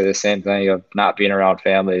team will say the same thing of not being around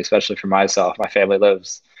family, especially for myself. My family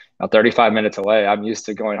lives 35 minutes away. I'm used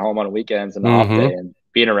to going home on weekends and off day and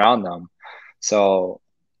being around them. So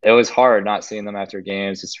it was hard not seeing them after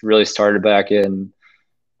games. It's really started back in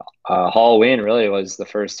Halloween. Really was the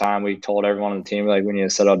first time we told everyone on the team, like, we need to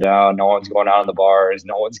settle down. No one's going out in the bars.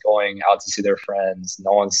 No one's going out to see their friends.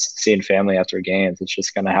 No one's seeing family after games. It's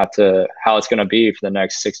just going to have to, how it's going to be for the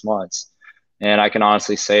next 6 months. And I can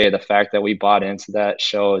honestly say the fact that we bought into that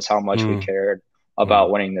shows how much we cared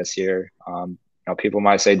about winning this year. People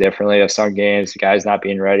might say differently of some games, guys not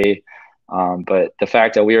being ready. But the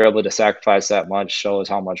fact that we were able to sacrifice that much shows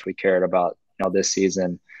how much we cared about, this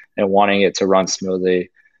season and wanting it to run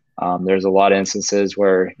smoothly. There's a lot of instances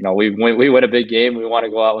where, you know, we win a big game, we want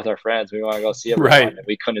to go out with our friends, we want to go see everyone. Right. And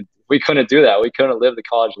we couldn't do that. We couldn't live the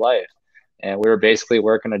college life. And we were basically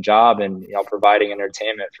working a job and, you know, providing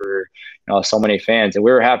entertainment for, you know, so many fans. And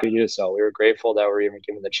we were happy to do so. We were grateful that we were even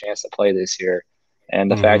given the chance to play this year. And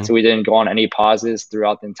the fact that we didn't go on any pauses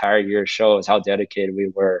throughout the entire year shows how dedicated we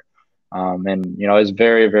were. And, you know, it was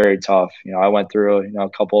very, very tough. You know, I went through, you know, a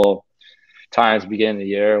couple times beginning of the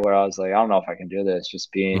year where I was like, I don't know if I can do this.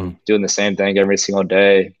 Just doing the same thing every single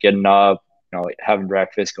day, getting up, you know, having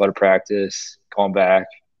breakfast, go to practice, going back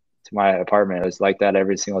to my apartment. It was like that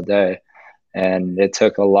every single day. And it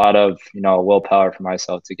took a lot of, you know, willpower for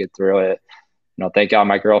myself to get through it. You know, thank God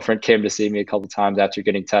my girlfriend came to see me a couple of times after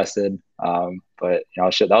getting tested. But, you know,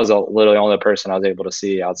 that was literally the only person I was able to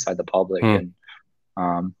see outside the public. And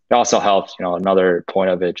it also helped, you know, another point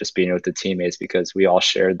of it just being with the teammates, because we all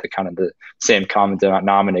shared the same common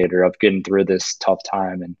denominator of getting through this tough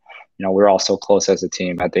time. And, you know, we're all so close as a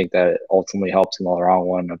team. I think that it ultimately helps in the long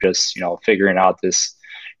run of just, you know, figuring out this,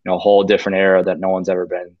 you know, whole different era that no one's ever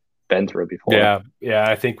been through before. Yeah.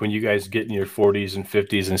 I think when you guys get in your 40s and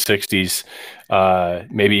 50s and 60s,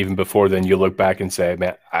 maybe even before then, you look back and say,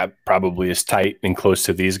 man, I'm probably as tight and close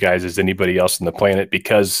to these guys as anybody else on the planet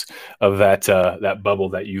because of that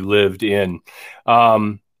bubble that you lived in.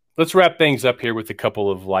 Let's wrap things up here with a couple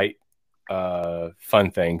of light,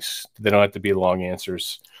 fun things. They don't have to be long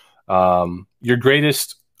answers. Your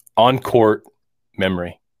greatest on-court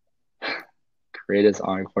memory. Greatest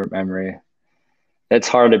on-court memory. It's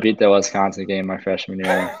hard to beat the Wisconsin game my freshman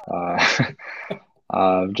year.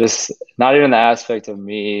 Just not even the aspect of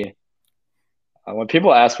me. When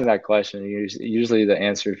people ask me that question, usually the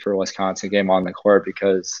answer for Wisconsin game on the court,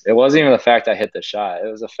 because it wasn't even the fact I hit the shot. It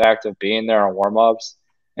was the fact of being there on warm-ups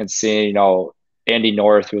and seeing, you know, Andy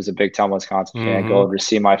North, who was a big-time Wisconsin fan, go over to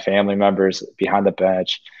see my family members behind the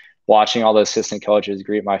bench, watching all the assistant coaches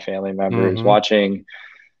greet my family members, watching,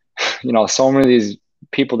 you know, so many of these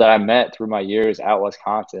people that I met through my years at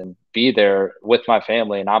Wisconsin be there with my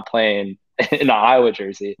family, and I'm playing in an Iowa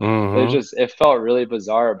jersey. It felt really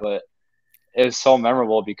bizarre, but it was so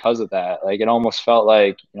memorable because of that. Like, it almost felt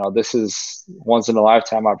like, you know, this is once in a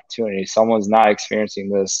lifetime opportunity. Someone's not experiencing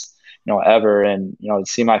this, you know, ever. And, you know, to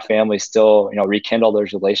see my family still, you know, rekindle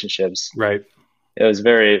those relationships. Right. It was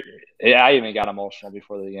I even got emotional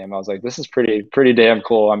before the game. I was like, this is pretty damn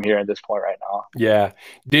cool. I'm here at this point right now. Yeah.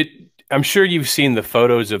 I'm sure you've seen the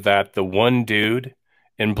photos of that. The one dude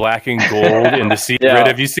in black and gold in the sea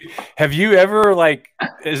red. Have you ever, like,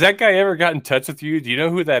 has that guy ever got in touch with you? Do you know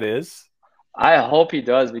who that is? I hope he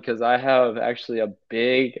does, because I have actually a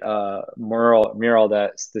big mural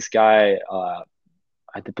that this guy,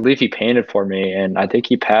 I believe he painted for me, and I think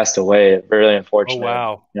he passed away. Really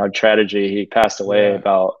unfortunate, you know, tragedy. He passed away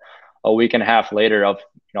about a week and a half later of,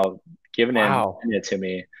 you know, giving it to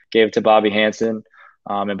me. Gave it to Bobby Hansen.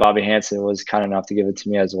 And Bobby Hansen was kind enough to give it to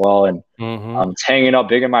me as well. And it's hanging up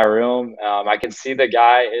big in my room. I can see the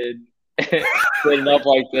guy sitting up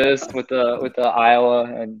like this with the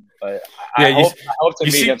Iowa. But I hope to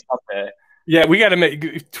meet him someday. Yeah, we got to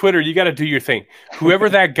make Twitter. You got to do your thing. Whoever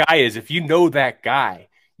that guy is, if you know that guy,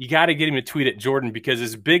 you got to get him to tweet at Jordan, because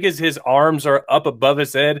as big as his arms are up above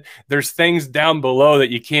his head, there's things down below that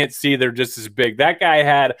you can't see. They're just as big. That guy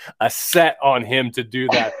had a set on him to do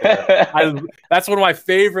that there. That's one of my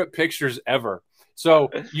favorite pictures ever. So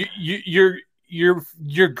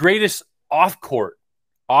your greatest off-court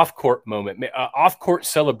moment, off-court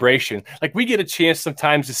celebration. Like, we get a chance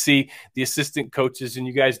sometimes to see the assistant coaches and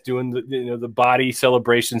you guys doing the body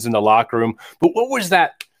celebrations in the locker room. But what was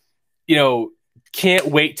that, you know, can't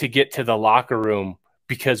wait to get to the locker room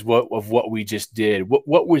because of what we just did?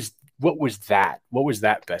 What was that? What was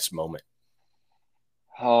that best moment?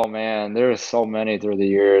 Oh man, there were so many through the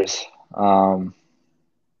years. Now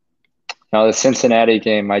the Cincinnati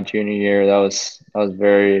game, my junior year, that was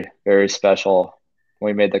very, very special.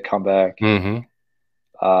 We made the comeback.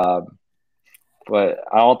 But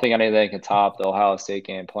I don't think anything can top the Ohio State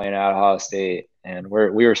game, playing at Ohio State. And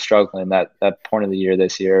we were struggling that point of the year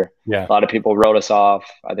this year. Yeah. A lot of people wrote us off.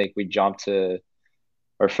 I think we jumped to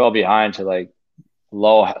or fell behind to like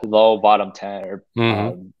low bottom 10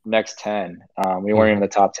 or next 10. We weren't even in the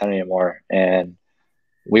top 10 anymore. And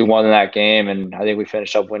we won that game. And I think we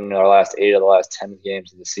finished up winning our last 8 of the last 10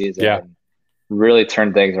 games of the season. Yeah. And really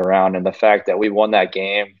turned things around. And the fact that we won that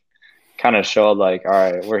game kind of showed like, all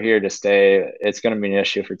right, we're here to stay. It's going to be an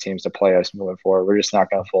issue for teams to play us moving forward. We're just not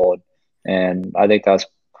going to fold. And I think that's,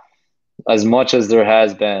 as much as there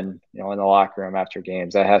has been, you know, in the locker room after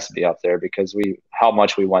games, that has to be up there because how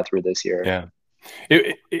much we went through this year. Yeah.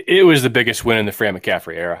 It was the biggest win in the Fran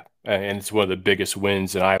McCaffery era. and it's one of the biggest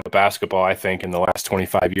wins in Iowa basketball, I think, in the last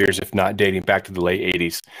 25 years, if not dating back to the late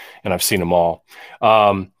 80s, and I've seen them all.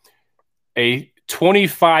 A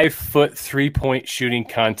 25-foot three-point shooting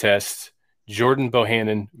contest, Jordan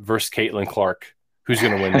Bohannon versus Caitlin Clark. Who's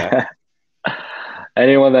going to win that?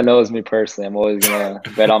 Anyone that knows me personally, I'm always gonna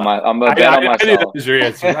bet on my. I'm gonna bet on myself. I knew that was your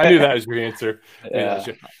answer. I knew that was your answer. Yeah.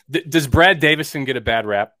 Does Brad Davison get a bad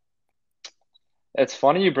rap? It's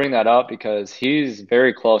funny you bring that up because he's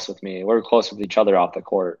very close with me. We're close with each other off the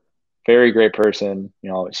court. Very great person,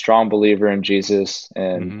 strong believer in Jesus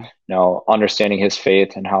and, understanding his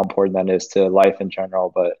faith and how important that is to life in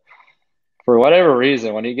general. But for whatever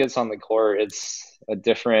reason, when he gets on the court, it's a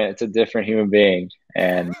different human being.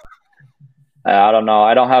 And I don't know.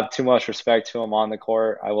 I don't have too much respect to him on the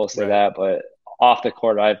court. I will say that, but off the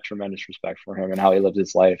court, I have tremendous respect for him and how he lives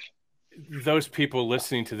his life. Those people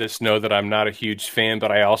listening to this know that I'm not a huge fan,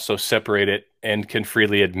 but I also separate it and can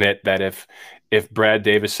freely admit that if Brad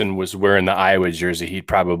Davison was wearing the Iowa jersey, he'd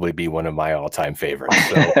probably be one of my all-time favorites.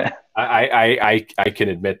 So I can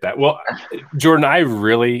admit that. Well, Jordan, I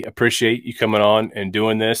really appreciate you coming on and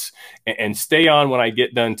doing this, and stay on when I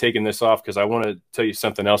get done taking this off, because I want to tell you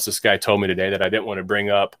something else this guy told me today that I didn't want to bring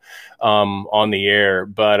up on the air,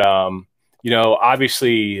 but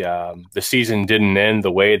obviously the season didn't end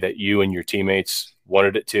the way that you and your teammates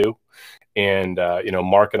wanted it to. And,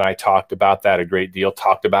 Mark and I talked about that a great deal,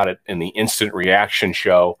 talked about it in the Instant Reaction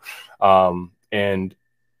show. And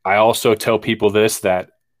I also tell people this,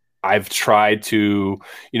 that I've tried to,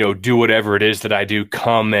 do whatever it is that I do,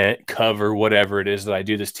 comment, cover whatever it is that I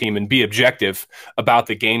do this team, and be objective about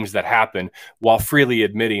the games that happen, while freely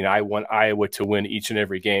admitting I want Iowa to win each and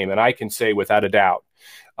every game. And I can say without a doubt,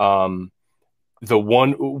 one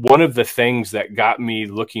of the things that got me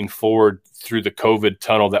looking forward through the COVID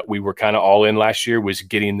tunnel that we were kind of all in last year was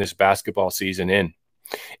getting this basketball season in.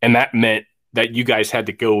 And that meant that you guys had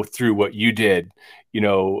to go through what you did,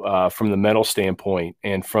 from the mental standpoint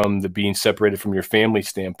and from the being separated from your family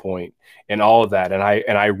standpoint and all of that. And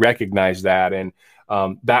I recognize that. And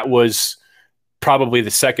that was probably the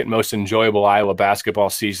second most enjoyable Iowa basketball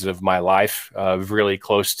season of my life, really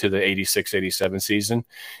close to the 86-87 season.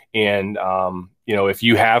 And, if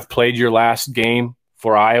you have played your last game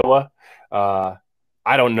for Iowa, I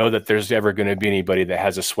don't know that there's ever going to be anybody that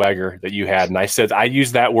has a swagger that you had. And I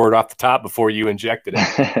used that word off the top before you injected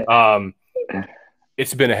it.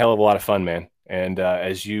 It's been a hell of a lot of fun, man. And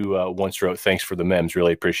as you once wrote, thanks for the memes.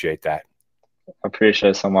 Really appreciate that. I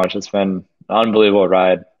appreciate it so much. It's been an unbelievable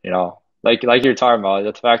ride, Like you're talking about,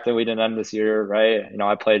 the fact that we didn't end this year, right?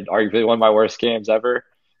 I played arguably one of my worst games ever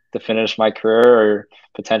to finish my career, or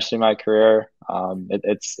potentially my career.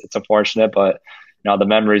 It's unfortunate, but the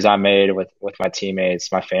memories I made with my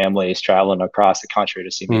teammates, my families, traveling across the country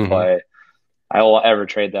to see me play, I will ever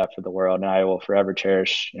trade that for the world, and I will forever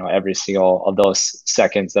cherish every single of those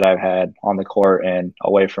seconds that I've had on the court and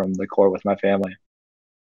away from the court with my family.